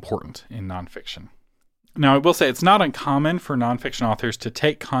so important in nonfiction. Now, I will say it's not uncommon for nonfiction authors to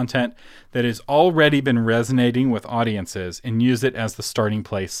take content that has already been resonating with audiences and use it as the starting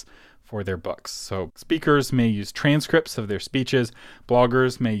place for their books. So speakers may use transcripts of their speeches,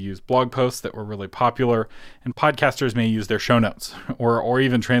 bloggers may use blog posts that were really popular, and podcasters may use their show notes or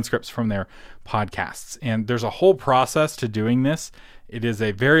even transcripts from their podcasts. And there's a whole process to doing this. It is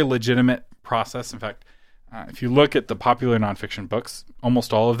a very legitimate process. In fact, if you look at the popular nonfiction books,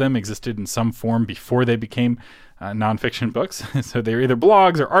 almost all of them existed in some form before they became nonfiction books. So they're either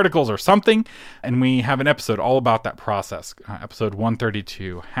blogs or articles or something. And we have an episode all about that process, episode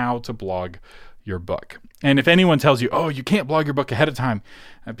 132, How to Blog Your Book. And if anyone tells you, oh, you can't blog your book ahead of time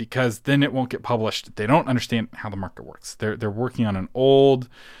because then it won't get published, they don't understand how the market works. They're working on an old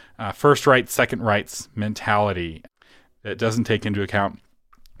first rights, second rights mentality that doesn't take into account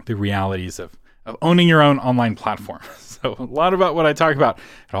the realities of owning your own online platform. So a lot about what I talk about,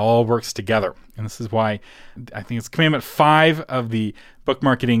 it all works together. And this is why I think it's commandment 5 of the book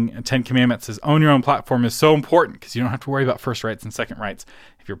marketing 10 commandments is own your own platform is so important because you don't have to worry about first rights and second rights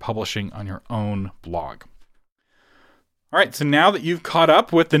if you're publishing on your own blog. All right, so now that you've caught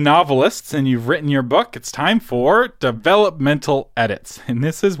up with the novelists and you've written your book, it's time for developmental edits. And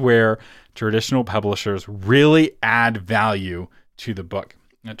this is where traditional publishers really add value to the book.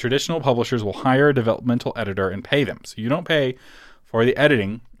 Now, traditional publishers will hire a developmental editor and pay them. So you don't pay for the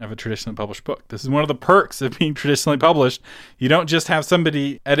editing of a traditionally published book. This is one of the perks of being traditionally published. You don't just have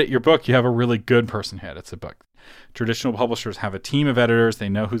somebody edit your book. You have a really good person who edits a book. Traditional publishers have a team of editors. They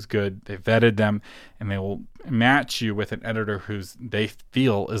know who's good. They've vetted them, and they will match you with an editor who's they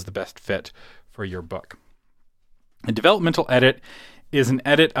feel is the best fit for your book. A developmental edit is an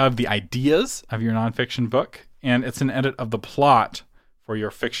edit of the ideas of your nonfiction book, and it's an edit of the plot for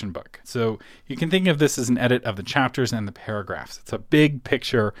your fiction book. So you can think of this as an edit of the chapters and the paragraphs. It's a big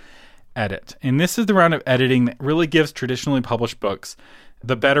picture edit. And this is the round of editing that really gives traditionally published books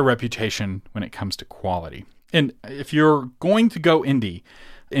the better reputation when it comes to quality. And if you're going to go indie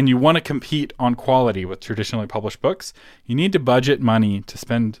and you want to compete on quality with traditionally published books, you need to budget money to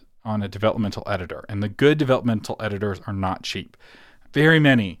spend on a developmental editor. And the good developmental editors are not cheap. Very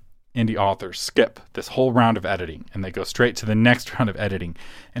many indie authors skip this whole round of editing and they go straight to the next round of editing,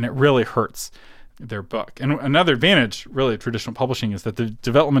 and it really hurts their book. And another advantage really of traditional publishing is that the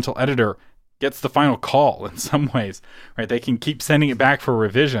developmental editor gets the final call in some ways, right? They can keep sending it back for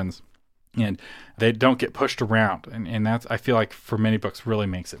revisions and they don't get pushed around. And that's, I feel like for many books, really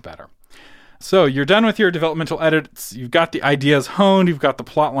makes it better. So you're done with your developmental edits. You've got the ideas honed. You've got the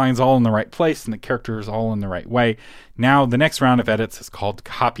plot lines all in the right place and the characters all in the right way. Now the next round of edits is called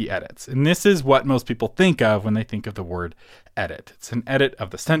copy edits. And this is what most people think of when they think of the word edit. It's an edit of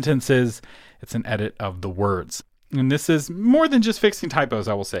the sentences. It's an edit of the words. And this is more than just fixing typos,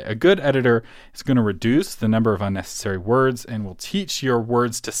 I will say. A good editor is going to reduce the number of unnecessary words and will teach your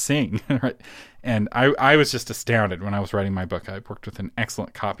words to sing. Right? And I was just astounded when I was writing my book. I worked with an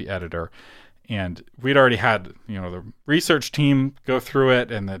excellent copy editor. And we'd already had, the research team go through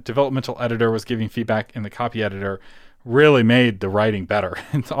it, and the developmental editor was giving feedback, and the copy editor really made the writing better.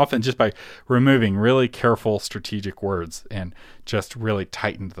 It's often just by removing really careful strategic words and just really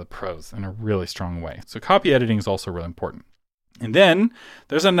tightened the prose in a really strong way. So copy editing is also really important. And then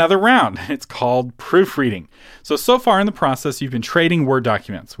there's another round. It's called proofreading. So far in the process, you've been trading Word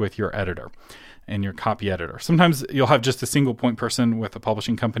documents with your editor and your copy editor. Sometimes you'll have just a single point person with a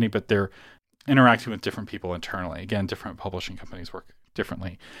publishing company, but they're interacting with different people internally. Again, different publishing companies work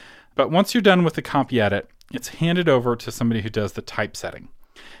differently. But once you're done with the copy edit, it's handed over to somebody who does the typesetting.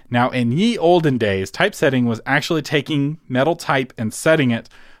 Now, in ye olden days, typesetting was actually taking metal type and setting it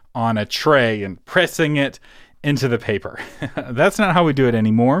on a tray and pressing it into the paper. That's not how we do it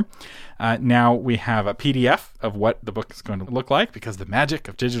anymore. Now we have a PDF of what the book is going to look like because the magic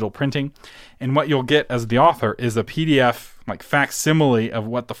of digital printing. And what you'll get as the author is a PDF, like facsimile of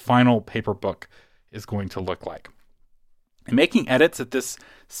what the final paper book is going to look like. And making edits at this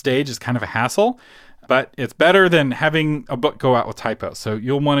stage is kind of a hassle, but it's better than having a book go out with typos. So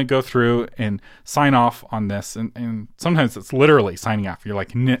you'll want to go through and sign off on this. And sometimes it's literally signing off. You're like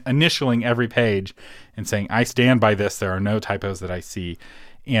initialing every page and saying, I stand by this. There are no typos that I see.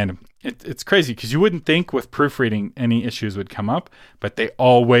 And it's crazy because you wouldn't think with proofreading any issues would come up, but they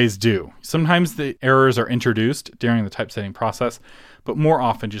always do. Sometimes the errors are introduced during the typesetting process, but more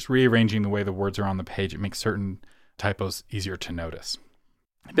often just rearranging the way the words are on the page. It makes certain typos easier to notice.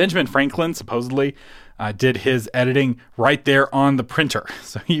 Benjamin Franklin supposedly did his editing right there on the printer.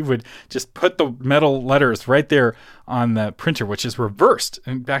 So he would just put the metal letters right there on the printer, which is reversed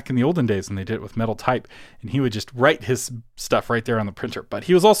back in the olden days when they did it with metal type. And he would just write his stuff right there on the printer. But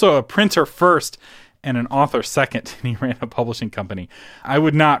he was also a printer first and an author second, and he ran a publishing company. I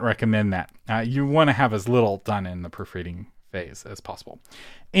would not recommend that. You want to have as little done in the proofreading phase as possible.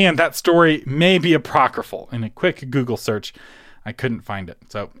 And that story may be apocryphal. In a quick Google search, I couldn't find it.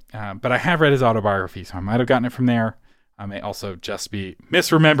 So, but I have read his autobiography, so I might have gotten it from there. I may also just be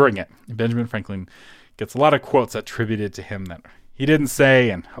misremembering it. Benjamin Franklin gets a lot of quotes attributed to him that he didn't say,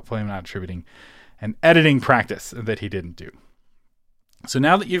 and hopefully I'm not attributing an editing practice that he didn't do. So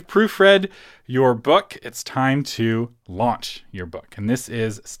now that you've proofread your book, it's time to launch your book. And this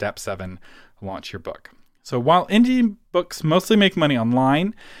is step 7, launch your book. So while indie books mostly make money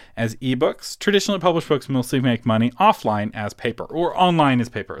online as ebooks, traditionally published books mostly make money offline as paper, or online as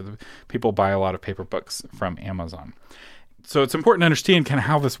paper. People buy a lot of paper books from Amazon. So it's important to understand kind of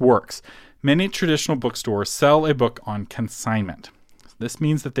how this works. Many traditional bookstores sell a book on consignment. This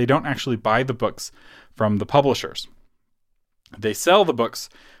means that they don't actually buy the books from the publishers. They sell the books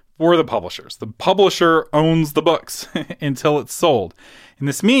for the publishers. The publisher owns the books until it's sold. And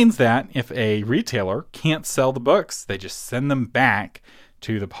this means that if a retailer can't sell the books, they just send them back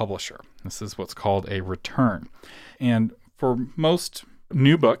to the publisher. This is what's called a return. And for most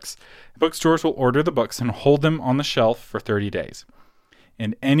new books, bookstores will order the books and hold them on the shelf for 30 days.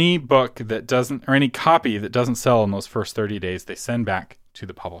 And any book that doesn't, or any copy that doesn't sell in those first 30 days, they send back to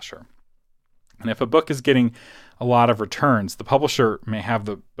the publisher. And if a book is getting a lot of returns, the publisher may have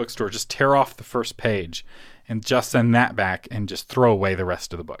the bookstore just tear off the first page and just send that back and just throw away the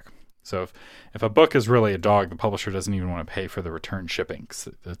rest of the book. So if a book is really a dog, the publisher doesn't even want to pay for the return shipping.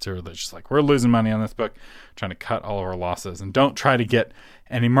 They're just like, we're losing money on this book, trying to cut all of our losses. And don't try to get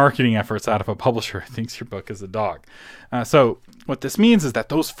any marketing efforts out of a publisher who thinks your book is a dog. So what this means is that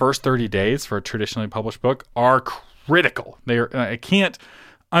those first 30 days for a traditionally published book are critical. I can't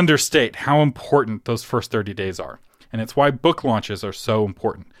understate how important those first 30 days are. And it's why book launches are so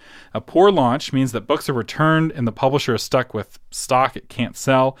important. A poor launch means that books are returned and the publisher is stuck with stock it can't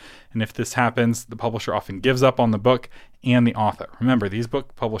sell. And if this happens, the publisher often gives up on the book and the author. Remember, these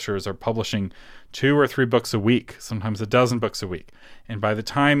book publishers are publishing 2 or 3 books a week, sometimes a dozen books a week. And by the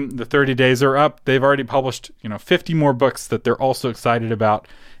time the 30 days are up, they've already published 50 more books that they're also excited about,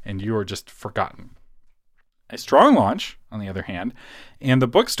 and you are just forgotten. A strong launch, on the other hand, and the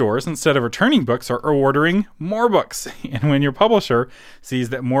bookstores, instead of returning books, are ordering more books. And when your publisher sees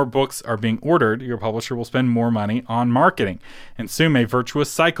that more books are being ordered, your publisher will spend more money on marketing. And soon a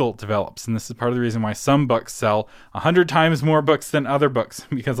virtuous cycle develops. And this is part of the reason why some books sell 100 times more books than other books,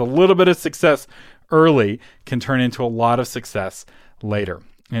 because a little bit of success early can turn into a lot of success later.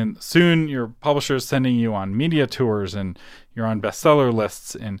 And soon your publisher is sending you on media tours and you're on bestseller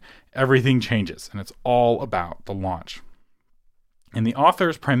lists and everything changes. And it's all about the launch. And the author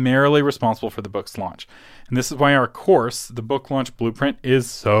is primarily responsible for the book's launch. And this is why our course, the Book Launch Blueprint,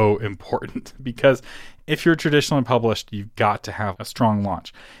 is so important. Because if you're traditionally published, you've got to have a strong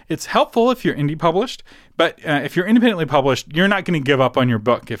launch. It's helpful if you're indie published, but if you're independently published, you're not going to give up on your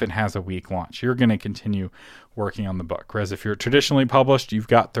book if it has a weak launch. You're going to continue working on the book. Whereas if you're traditionally published, you've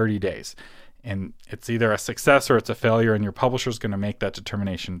got 30 days. And it's either a success or it's a failure, and your publisher's going to make that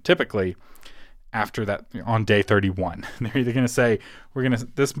determination typically after that, on day 31. They're either going to say,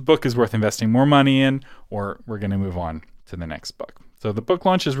 this book is worth investing more money in, or we're going to move on to the next book. So the book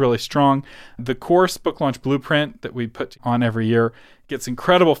launch is really strong. The course Book Launch Blueprint that we put on every year gets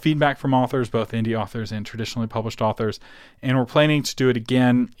incredible feedback from authors, both indie authors and traditionally published authors. And we're planning to do it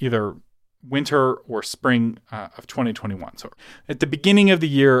again either winter or spring of 2021. So at the beginning of the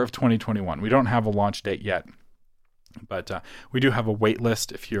year of 2021. We don't have a launch date yet, but we do have a wait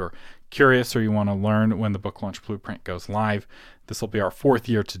list. If you're curious or you want to learn when the Book Launch Blueprint goes live, this will be our 4th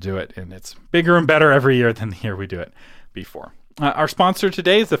year to do it, and it's bigger and better every year than the year we do it before. Our sponsor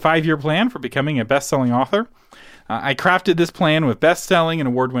today is the 5-year plan for becoming a best-selling author. I crafted this plan with best-selling and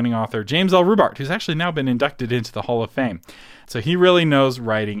award-winning author James L. Rubart, who's actually now been inducted into the Hall of Fame. So he really knows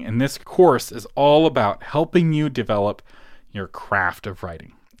writing, and this course is all about helping you develop your craft of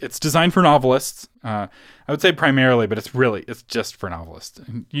writing. It's designed for novelists. I would say primarily, but it's just for novelists.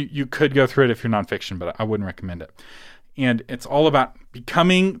 You could go through it if you're nonfiction, but I wouldn't recommend it. And it's all about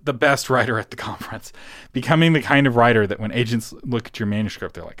becoming the best writer at the conference, becoming the kind of writer that when agents look at your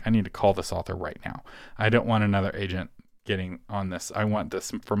manuscript, they're like, I need to call this author right now. I don't want another agent getting on this. I want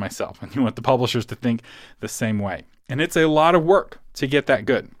this for myself. And you want the publishers to think the same way. And it's a lot of work. to get that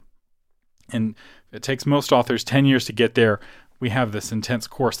good. And it takes most authors 10 years to get there. We have this intense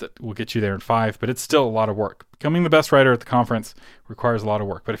course that will get you there in 5, but it's still a lot of work. Becoming the best writer at the conference requires a lot of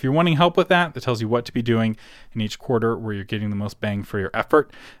work. But if you're wanting help with that tells you what to be doing in each quarter where you're getting the most bang for your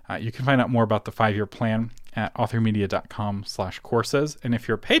effort, you can find out more about the 5-year plan at authormedia.com/courses. And if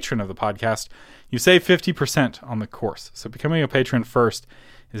you're a patron of the podcast, you save 50% on the course. So becoming a patron first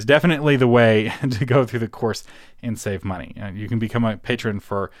is definitely the way to go through the course and save money. You can become a patron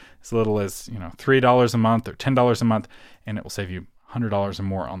for as little as $3 a month or $10 a month, and it will save you $100 or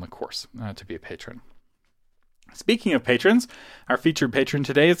more on the course to be a patron. Speaking of patrons, our featured patron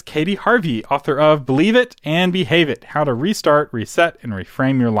today is Katie Harvey, author of Believe It and Behave It: How to Restart, Reset, and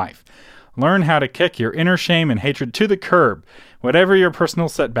Reframe Your Life. Learn how to kick your inner shame and hatred to the curb. Whatever your personal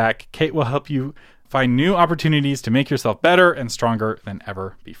setback, Kate will help you find new opportunities to make yourself better and stronger than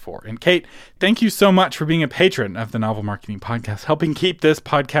ever before. And Kate, thank you so much for being a patron of the Novel Marketing Podcast, helping keep this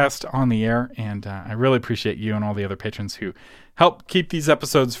podcast on the air. And I really appreciate you and all the other patrons who help keep these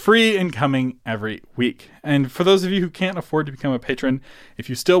episodes free and coming every week. And for those of you who can't afford to become a patron, if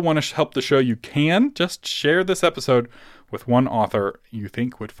you still want to help the show, you can. Just share this episode with one author you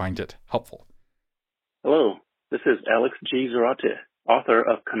think would find it helpful. Hello, this is Alex G. Zarate, author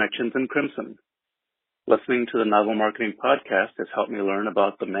of Connections in Crimson. Listening to the Novel Marketing Podcast has helped me learn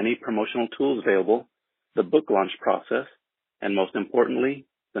about the many promotional tools available, the book launch process, and most importantly,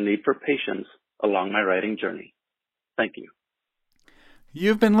 the need for patience along my writing journey. Thank you.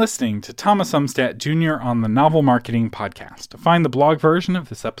 You've been listening to Thomas Umstattd Jr. on the Novel Marketing Podcast. To find the blog version of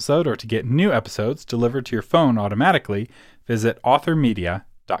this episode or to get new episodes delivered to your phone automatically, visit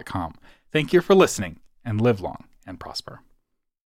authormedia.com. Thank you for listening, and live long and prosper.